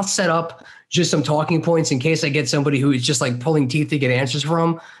 because I'll set up just some talking points in case I get somebody who is just like pulling teeth to get answers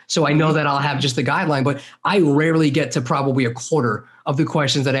from. So I know that I'll have just the guideline, but I rarely get to probably a quarter of the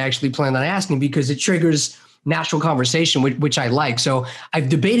questions that I actually plan on asking, because it triggers natural conversation, which I like. So I've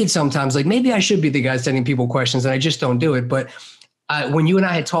debated sometimes, like maybe I should be the guy sending people questions, and I just don't do it. But when you and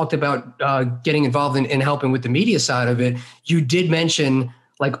I had talked about getting involved in helping with the media side of it, you did mention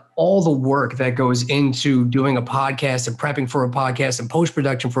like all the work that goes into doing a podcast and prepping for a podcast and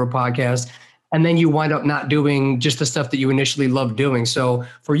post-production for a podcast. And then you wind up not doing just the stuff that you initially loved doing. So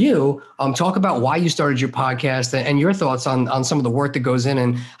for you, talk about why you started your podcast and your thoughts on some of the work that goes in.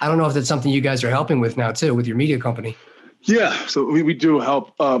 And I don't know if that's something you guys are helping with now too, with your media company. Yeah, so we do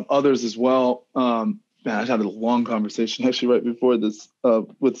help others as well. Man, I just had a long conversation actually right before this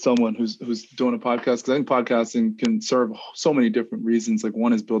with someone who's doing a podcast, because I think podcasting can serve so many different reasons. Like,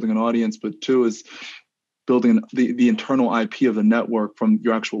 one is building an audience, but two is building the internal IP of the network from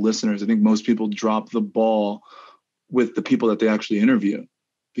your actual listeners. I think most people drop the ball with the people that they actually interview,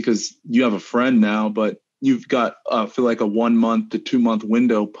 because you have a friend now, but you've got feel like a 1 month to 2 month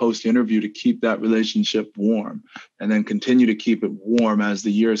window post interview to keep that relationship warm, and then continue to keep it warm as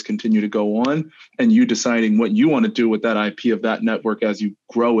the years continue to go on, and you deciding what you want to do with that IP of that network as you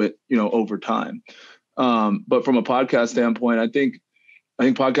grow it, over time. But from a podcast standpoint, I think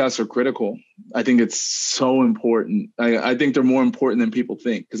podcasts are critical. I think it's so important. I think they're more important than people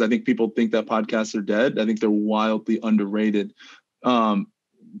think, because I think people think that podcasts are dead. I think they're wildly underrated,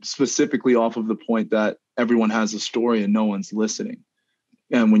 specifically off of the point that everyone has a story and no one's listening.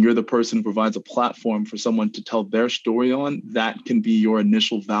 And when you're the person who provides a platform for someone to tell their story on, that can be your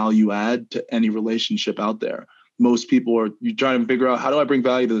initial value add to any relationship out there. Most people you trying to figure out, how do I bring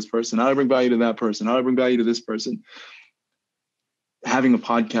value to this person? How do I bring value to that person? How do I bring value to this person? Having a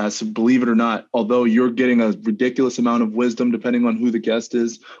podcast, believe it or not, although you're getting a ridiculous amount of wisdom, depending on who the guest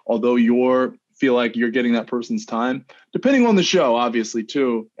is, although feel like you're getting that person's time, depending on the show, obviously,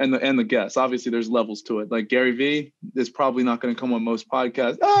 too, and the guests. Obviously, there's levels to it. Like Gary Vee is probably not going to come on most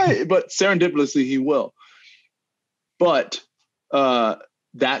podcasts, but serendipitously he will. But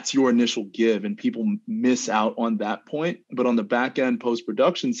that's your initial give, and people miss out on that point. But on the back end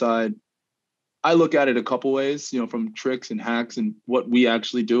post-production side, I look at it a couple ways, from tricks and hacks, and what we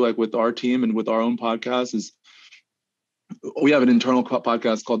actually do, like with our team and with our own podcast, is we have an internal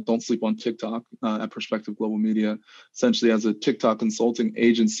podcast called Don't Sleep on TikTok at Perspective Global Media. Essentially, as a TikTok consulting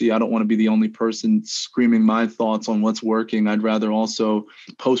agency, I don't want to be the only person screaming my thoughts on what's working. I'd rather also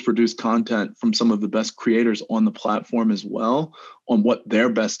post-produce content from some of the best creators on the platform as well, on what their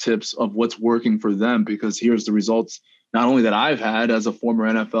best tips of what's working for them, because here's the results, not only that I've had as a former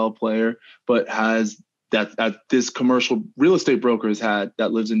NFL player, but that this commercial real estate broker has had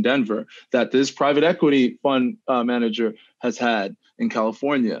that lives in Denver, that this private equity fund manager has had in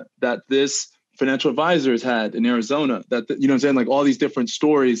California, that this financial advisor has had in Arizona, that, what I'm saying, like all these different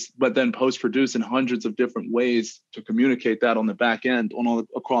stories, but then post-produce in hundreds of different ways to communicate that on the back end,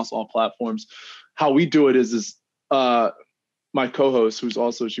 across all platforms. How we do it is my co-host,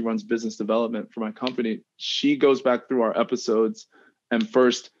 she runs business development for my company, she goes back through our episodes, and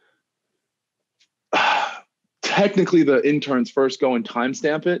first, technically the interns first go and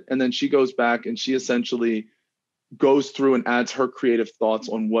timestamp it, and then she goes back and she essentially goes through and adds her creative thoughts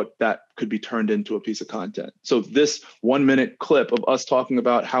on what that could be turned into a piece of content. So this 1 minute clip of us talking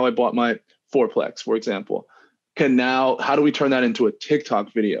about how I bought my fourplex, for example, how do we turn that into a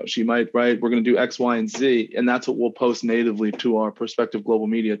TikTok video? She might write, we're going to do X, Y, and Z, and that's what we'll post natively to our Perspective Global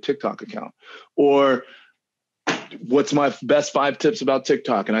Media TikTok account. Or what's my best 5 tips about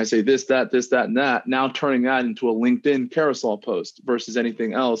TikTok? And I say this, that, and that. Now turning that into a LinkedIn carousel post versus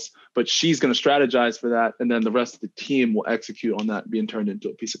anything else. But she's going to strategize for that. And then the rest of the team will execute on that being turned into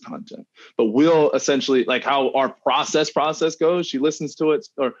a piece of content. But we'll essentially, like how our process goes, she listens to it,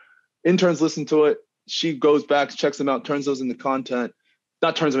 or interns listen to it. She goes back, checks them out, turns those into content.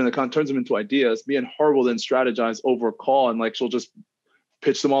 Not turns them into content, turns them into ideas. Me and her will then strategize over a call, and like she'll just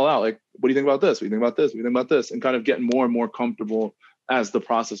pitch them all out. Like, what do you think about this? What do you think about this? What do you think about this? And kind of get more and more comfortable as the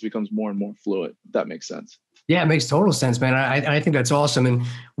process becomes more and more fluid. If that makes sense. Yeah, it makes total sense, man. I think that's awesome. And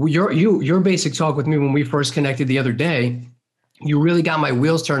your basic talk with me when we first connected the other day, you really got my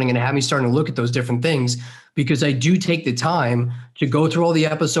wheels turning and had me starting to look at those different things, because I do take the time to go through all the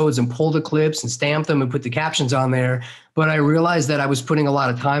episodes and pull the clips and stamp them and put the captions on there. But I realized that I was putting a lot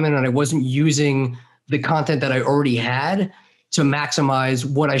of time in and I wasn't using the content that I already had to maximize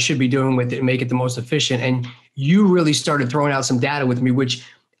what I should be doing with it and make it the most efficient. And you really started throwing out some data with me, which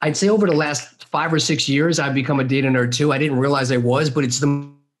I'd say over the last 5 or 6 years, I've become a data nerd too. I didn't realize I was, but it's the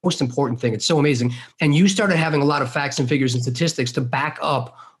most important thing. It's so amazing. And you started having a lot of facts and figures and statistics to back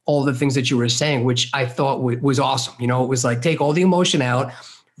up all the things that you were saying, which I thought was awesome. You know, it was like, take all the emotion out.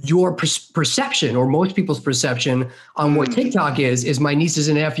 Your perception, or most people's perception on what TikTok is my nieces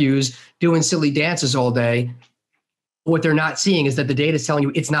and nephews doing silly dances all day. What they're not seeing is that the data is telling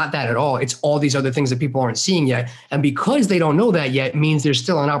you it's not that at all. It's all these other things that people aren't seeing yet. And because they don't know that yet, means there's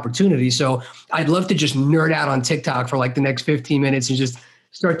still an opportunity. So I'd love to just nerd out on TikTok for like the next 15 minutes and just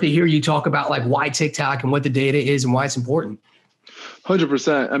start to hear you talk about like why TikTok and what the data is and why it's important.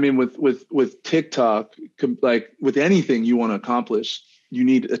 100%. I mean, with TikTok, like with anything you want to accomplish, you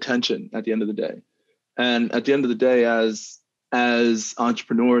need attention at the end of the day. And at the end of the day, as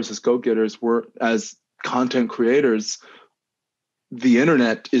entrepreneurs, as go-getters, as content creators, the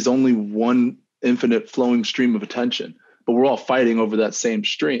internet is only one infinite flowing stream of attention, but we're all fighting over that same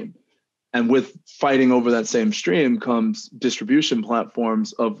stream. And with fighting over that same stream comes distribution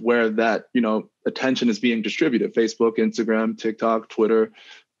platforms of where that, attention is being distributed. Facebook, Instagram, TikTok, Twitter,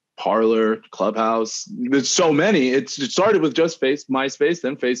 Parler, Clubhouse. There's so many. It started with just MySpace,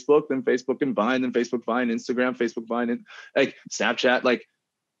 then Facebook and Vine, then Facebook Vine, Instagram, Facebook Vine, and like Snapchat. Like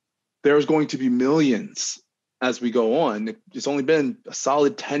there's going to be millions as we go on. It's only been a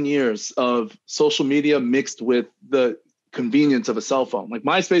solid 10 years of social media mixed with the convenience of a cell phone. Like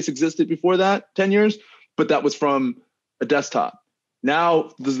MySpace existed before that 10 years, but that was from a desktop.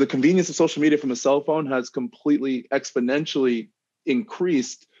 Now the convenience of social media from a cell phone has completely exponentially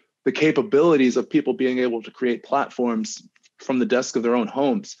increased the capabilities of people being able to create platforms from the desk of their own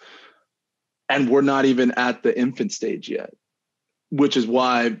homes. And we're not even at the infant stage yet, which is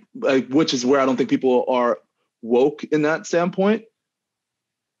where I don't think people are woke in that standpoint.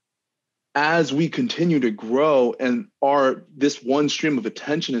 As we continue to grow and this one stream of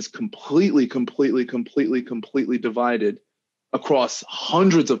attention is completely divided across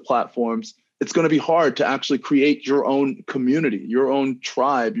hundreds of platforms, it's going to be hard to actually create your own community, your own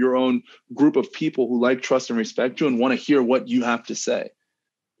tribe, your own group of people who like, trust, and respect you and want to hear what you have to say.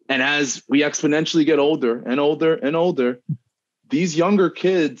 And as we exponentially get older and older and older, these younger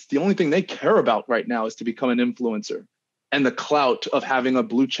kids, the only thing they care about right now is to become an influencer and the clout of having a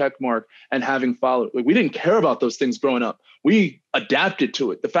blue check mark and having followers. Like, we didn't care about those things growing up. We adapted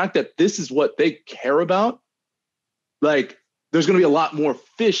to it. The fact that this is what they care about, like, there's going to be a lot more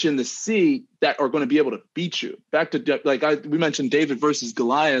fish in the sea that are going to be able to beat you. Back to we mentioned David versus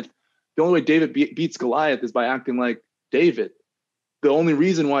Goliath. The only way David beats Goliath is by acting like David. The only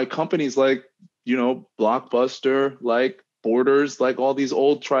reason why companies like, Blockbuster, like Borders, like all these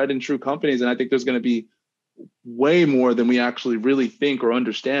old tried and true companies, and I think there's going to be way more than we actually really think or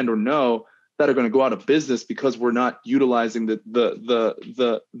understand or know that are going to go out of business because we're not utilizing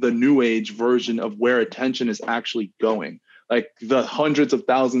the new age version of where attention is actually going. Like the hundreds of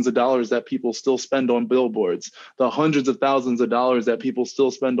thousands of dollars that people still spend on billboards, the hundreds of thousands of dollars that people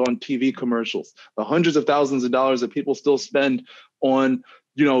still spend on TV commercials, the hundreds of thousands of dollars that people still spend on,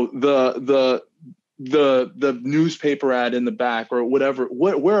 the newspaper ad in the back or whatever,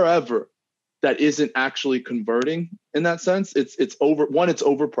 wherever that isn't actually converting in that sense. It's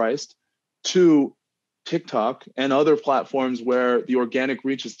overpriced. Two, TikTok and other platforms where the organic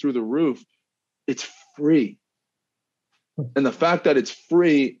reach is through the roof, it's free. And the fact that it's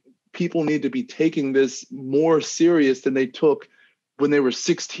free, people need to be taking this more serious than they took when they were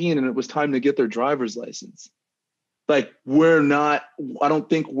 16 and it was time to get their driver's license. Like I don't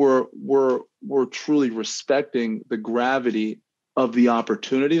think we're truly respecting the gravity of the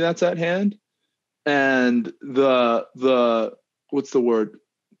opportunity that's at hand. And the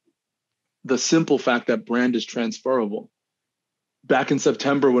simple fact that brand is transferable. Back in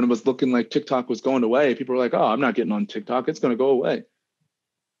September, when it was looking like TikTok was going away, people were like, oh, I'm not getting on TikTok. It's going to go away.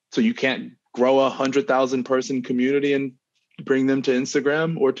 So you can't grow 100,000 person community and bring them to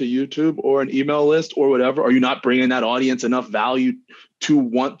Instagram or to YouTube or an email list or whatever. Are you not bringing that audience enough value to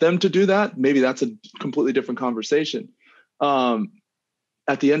want them to do that? Maybe that's a completely different conversation.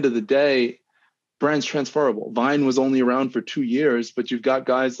 At the end of the day, brand's transferable. Vine was only around for 2 years, but you've got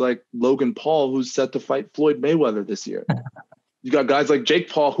guys like Logan Paul who's set to fight Floyd Mayweather this year. You got guys like Jake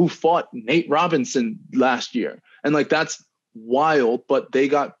Paul who fought Nate Robinson last year. And like, that's wild, but they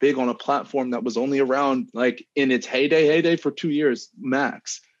got big on a platform that was only around like in its heyday for 2 years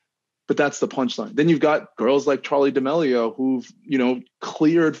max. But that's the punchline. Then you've got girls like Charli D'Amelio who've,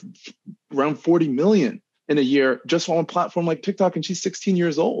 cleared around 40 million in a year just on a platform like TikTok, and she's 16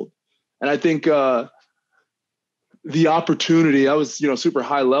 years old. And I think the opportunity, I was, super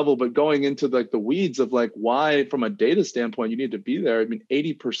high level, but going into like the weeds of like why, from a data standpoint, you need to be there. I mean,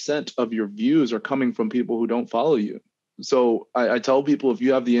 80% of your views are coming from people who don't follow you. So I tell people, if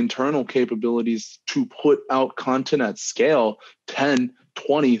you have the internal capabilities to put out content at scale, 10,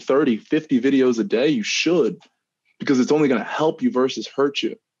 20, 30, 50 videos a day, you should, because it's only going to help you versus hurt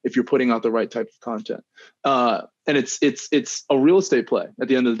you if you're putting out the right type of content. And it's a real estate play at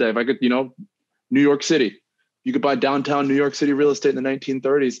the end of the day. If I could, New York City, you could buy downtown New York City real estate in the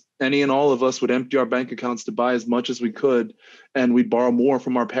 1930s. Any and all of us would empty our bank accounts to buy as much as we could, and we'd borrow more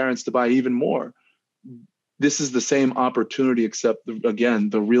from our parents to buy even more. This is the same opportunity, except again,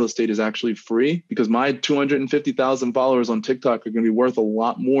 the real estate is actually free, because my 250,000 followers on TikTok are going to be worth a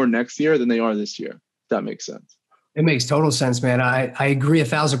lot more next year than they are this year. If that makes sense. It makes total sense, man. I agree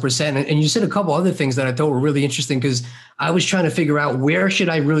 1,000%. And you said a couple other things that I thought were really interesting, because I was trying to figure out where should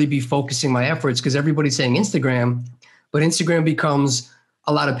I really be focusing my efforts, because everybody's saying Instagram, but Instagram becomes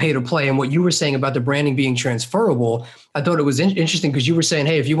a lot of pay to play. And what you were saying about the branding being transferable, I thought it was interesting, because you were saying,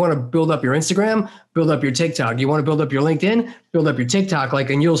 hey, if you want to build up your Instagram, build up your TikTok. You want to build up your LinkedIn, build up your TikTok.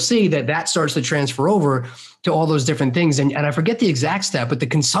 And you'll see that starts to transfer over to all those different things. And I forget the exact stat, but the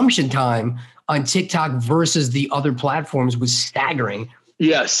consumption time on TikTok versus the other platforms was staggering.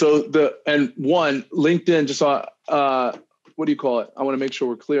 Yeah. So LinkedIn just saw, what do you call it? I want to make sure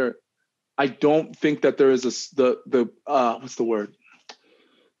we're clear. I don't think that there is what's the word?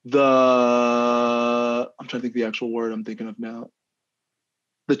 I'm trying to think the actual word I'm thinking of now.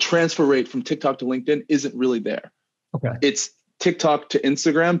 The transfer rate from TikTok to LinkedIn isn't really there. Okay. It's TikTok to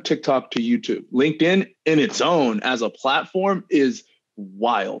Instagram, TikTok to YouTube. LinkedIn in its own as a platform is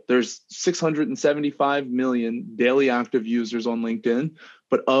wild. There's 675 million daily active users on LinkedIn,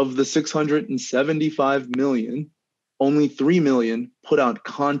 but of the 675 million, only 3 million put out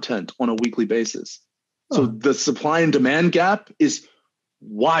content on a weekly basis. So the supply and demand gap is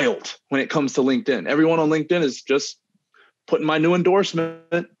wild when it comes to LinkedIn. Everyone on LinkedIn is just putting my new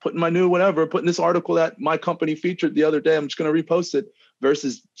endorsement, putting my new whatever, putting this article that my company featured the other day, I'm just going to repost it,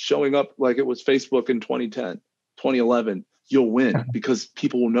 versus showing up like it was Facebook in 2010, 2011. You'll win because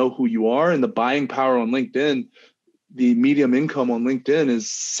people will know who you are, and the buying power on LinkedIn, the medium income on LinkedIn is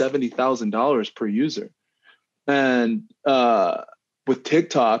 $70,000 per user. And with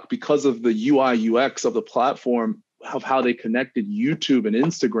TikTok, because of the UI UX of the platform, of how they connected YouTube and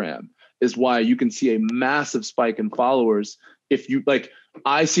Instagram, is why you can see a massive spike in followers. If you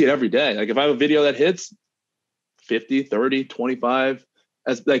I see it every day. If I have a video that hits 50, 30, 25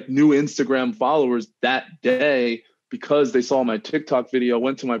 as new Instagram followers that day, because they saw my TikTok video,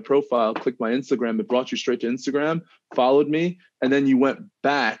 went to my profile, clicked my Instagram, it brought you straight to Instagram, followed me, and then you went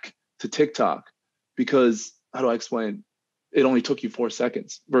back to TikTok, because how do I explain? It only took you 4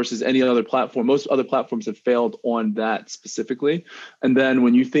 seconds versus any other platform. Most other platforms have failed on that specifically. And then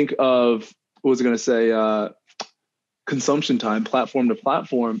when you think of, what was I going to say, consumption time, platform to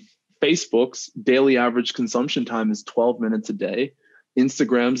platform, Facebook's daily average consumption time is 12 minutes a day.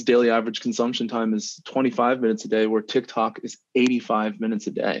 Instagram's daily average consumption time is 25 minutes a day, where TikTok is 85 minutes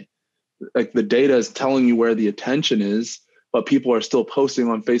a day. The data is telling you where the attention is, but people are still posting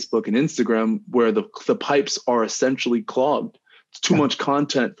on Facebook and Instagram where the pipes are essentially clogged. It's too much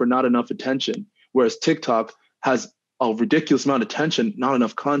content for not enough attention. Whereas TikTok has a ridiculous amount of attention, not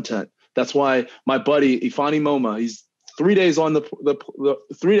enough content. That's why my buddy Ifani Moma, he's 3 days on the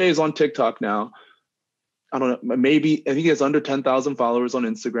 3 days on TikTok now. I don't know, I think he has under 10,000 followers on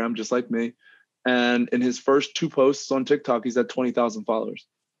Instagram, just like me. And in his first 2 posts on TikTok, he's at 20,000 followers.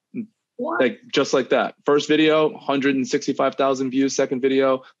 What? Just like that. First video, 165,000 views. Second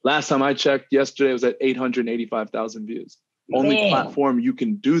video, last time I checked yesterday, it was at 885,000 views. Only platform you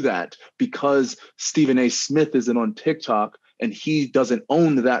can do that, because Stephen A. Smith isn't on TikTok, and he doesn't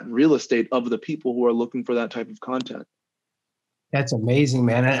own that real estate of the people who are looking for that type of content. That's amazing,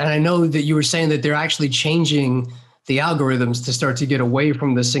 man. And I know that you were saying that they're actually changing the algorithms to start to get away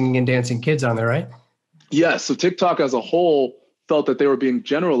from the singing and dancing kids on there, right? Yeah. So TikTok as a whole felt that they were being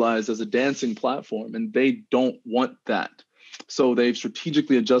generalized as a dancing platform, and they don't want that. So they've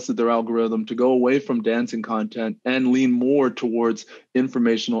strategically adjusted their algorithm to go away from dancing content and lean more towards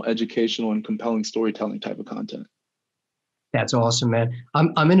informational, educational, and compelling storytelling type of content. That's awesome, man.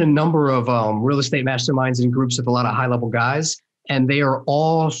 I'm in a number of real estate masterminds and groups with a lot of high-level guys, and they are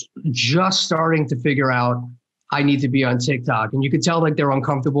all just starting to figure out, I need to be on TikTok. And you could tell they're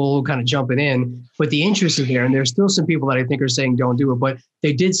uncomfortable kind of jumping in, but the interest is there. And there's still some people that I think are saying don't do it, but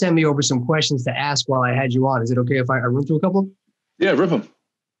they did send me over some questions to ask while I had you on. Is it okay if I run through a couple? Yeah, rip them.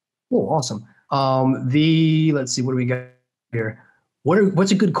 Oh, awesome. Let's see, what do we got here?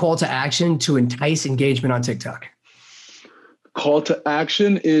 What's a good call to action to entice engagement on TikTok? Call to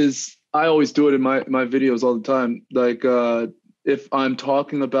action is, I always do it in my videos all the time. Like if I'm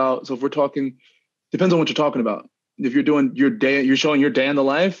talking about, so if we're talking, depends on what you're talking about. If you're doing your day, you're showing your day in the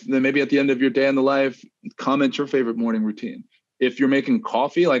life, then maybe at the end of your day in the life, comment your favorite morning routine. If you're making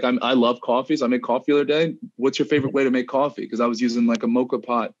coffee, like I love coffee, so I make coffee the other day. What's your favorite way to make coffee? Because I was using like a mocha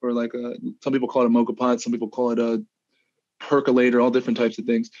pot, or like some people call it a mocha pot, some people call it a percolator, all different types of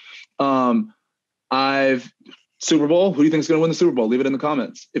things. Super Bowl, who do you think is going to win the Super Bowl? Leave it in the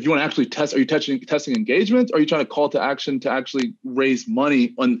comments. If you want to actually test, are you testing engagement? Or are you trying to call to action to actually raise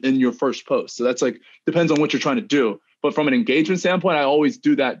money in your first post? So that's like, depends on what you're trying to do. But from an engagement standpoint, I always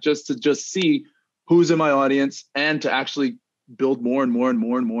do that just to see who's in my audience and to actually build more and more and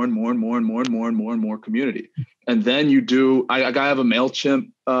more and more and more and more and more and more and more and more community. And then you do, I have a MailChimp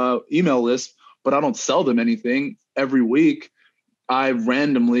email list, but I don't sell them anything. Every week I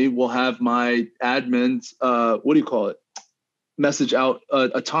randomly will have my admins, message out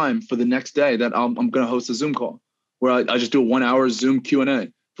a time for the next day that I'm going to host a Zoom call where I just do a 1 hour Zoom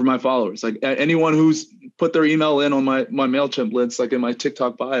Q&A for my followers. Like anyone who's put their email in on my MailChimp list, like in my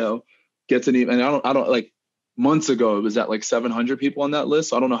TikTok bio, gets an email. And I don't like, months ago, it was at like 700 people on that list.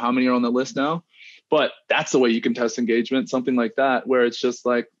 So I don't know how many are on that list now, but that's the way you can test engagement, something like that, where it's just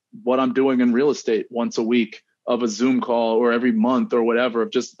like what I'm doing in real estate once a week of a Zoom call, or every month or whatever,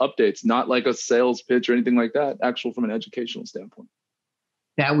 of just updates, not like a sales pitch or anything like that, actual from an educational standpoint.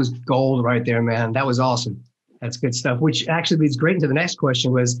 That was gold right there, man. That was awesome. That's good stuff, which actually leads great into the next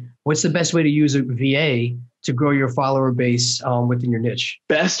question was, what's the best way to use a VA to grow your follower base within your niche?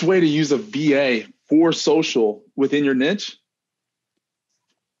 Best way to use a VA for social within your niche?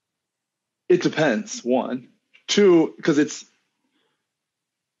 It depends, one. Two, because it's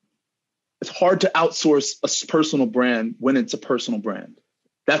hard to outsource a personal brand when it's a personal brand.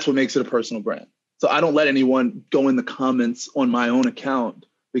 That's what makes it a personal brand. So I don't let anyone go in the comments on my own account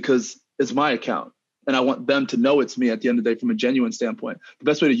because it's my account. And I want them to know it's me at the end of the day from a genuine standpoint. The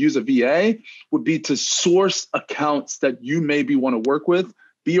best way to use a VA would be to source accounts that you maybe want to work with,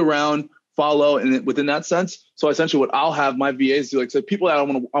 be around, follow, and within that sense. So essentially what I'll have my VAs do, like say people that I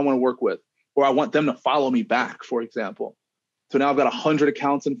want to work with, or I want them to follow me back, for example. So now I've got 100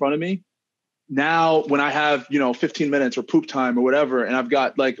 accounts in front of me. Now, when I have, 15 minutes or poop time or whatever, and I've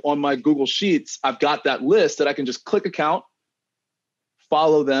got like on my Google Sheets, I've got that list that I can just click account,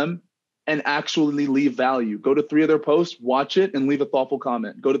 follow them, and actually leave value. Go to 3 of their posts, watch it, and leave a thoughtful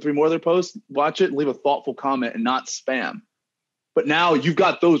comment. Go to 3 more of their posts, watch it, and leave a thoughtful comment, and not spam. But now you've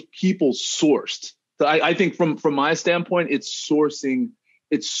got those people sourced. So I think from my standpoint, it's sourcing.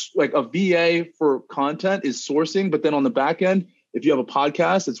 It's like a VA for content is sourcing, but then on the back end, if you have a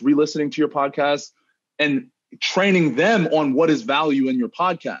podcast, it's re-listening to your podcast and training them on what is value in your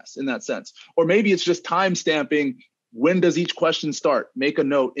podcast in that sense. Or maybe it's just time stamping. When does each question start? Make a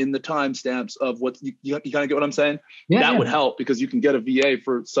note in the timestamps of what you kind of get what I'm saying? Yeah, that would help because you can get a VA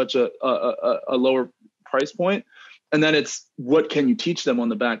for such a lower price point. And then it's what can you teach them on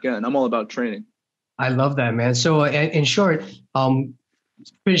the back end? I'm all about training. I love that, man. So in short,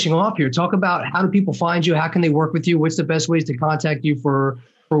 finishing off here, talk about how do people find you? How can they work with you? What's the best ways to contact you for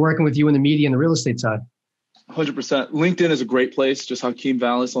working with you in the media and the real estate side? 100%. LinkedIn is a great place. Just Hakeem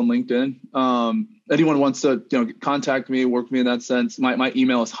Valles on LinkedIn. Anyone wants to, contact me, work with me in that sense. My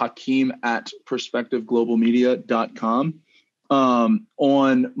email is hakeem@perspectiveglobalmedia.com. On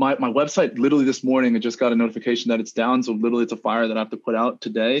my website, literally this morning, I just got a notification that it's down. So literally it's a fire that I have to put out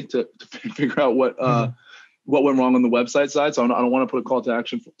today to figure out what went wrong on the website side. So I don't want to put a call to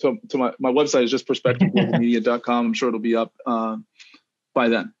action to my website is just perspectiveglobalmedia.com. I'm sure it'll be up by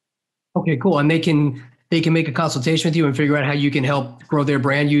then. Okay, cool. And they can make a consultation with you and figure out how you can help grow their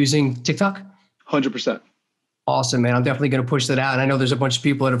brand using TikTok? 100%. Awesome, man. I'm definitely going to push that out. And I know there's a bunch of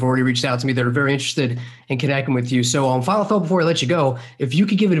people that have already reached out to me that are very interested in connecting with you. So final thought before I let you go, if you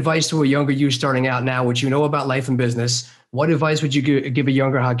could give advice to a younger you starting out now, what you know about life and business, what advice would you give a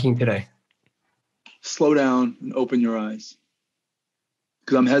younger Hakeem today? Slow down and open your eyes.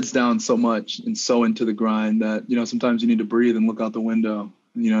 Because I'm heads down so much and so into the grind that, sometimes you need to breathe and look out the window.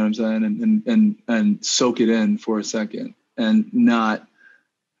 You know what I'm saying? And soak it in for a second and not.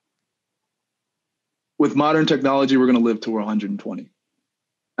 With modern technology, we're going to live till we're 120.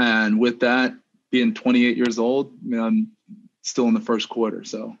 And with that, being 28 years old, I'm still in the first quarter.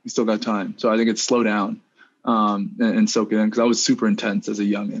 So we still got time. So I think it's slow down and soak it in because I was super intense as a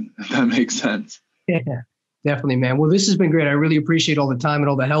youngin', if that makes sense. Yeah, definitely, man. Well, this has been great. I really appreciate all the time and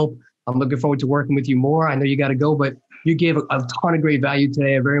all the help. I'm looking forward to working with you more. I know you got to go, but you gave a ton of great value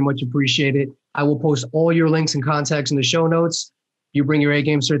today. I very much appreciate it. I will post all your links and contacts in the show notes. You bring your A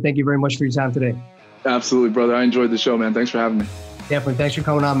game, sir. Thank you very much for your time today. Absolutely, brother. I enjoyed the show, man. Thanks for having me. Definitely. Thanks for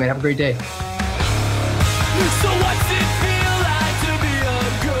coming on, man. Have a great day. So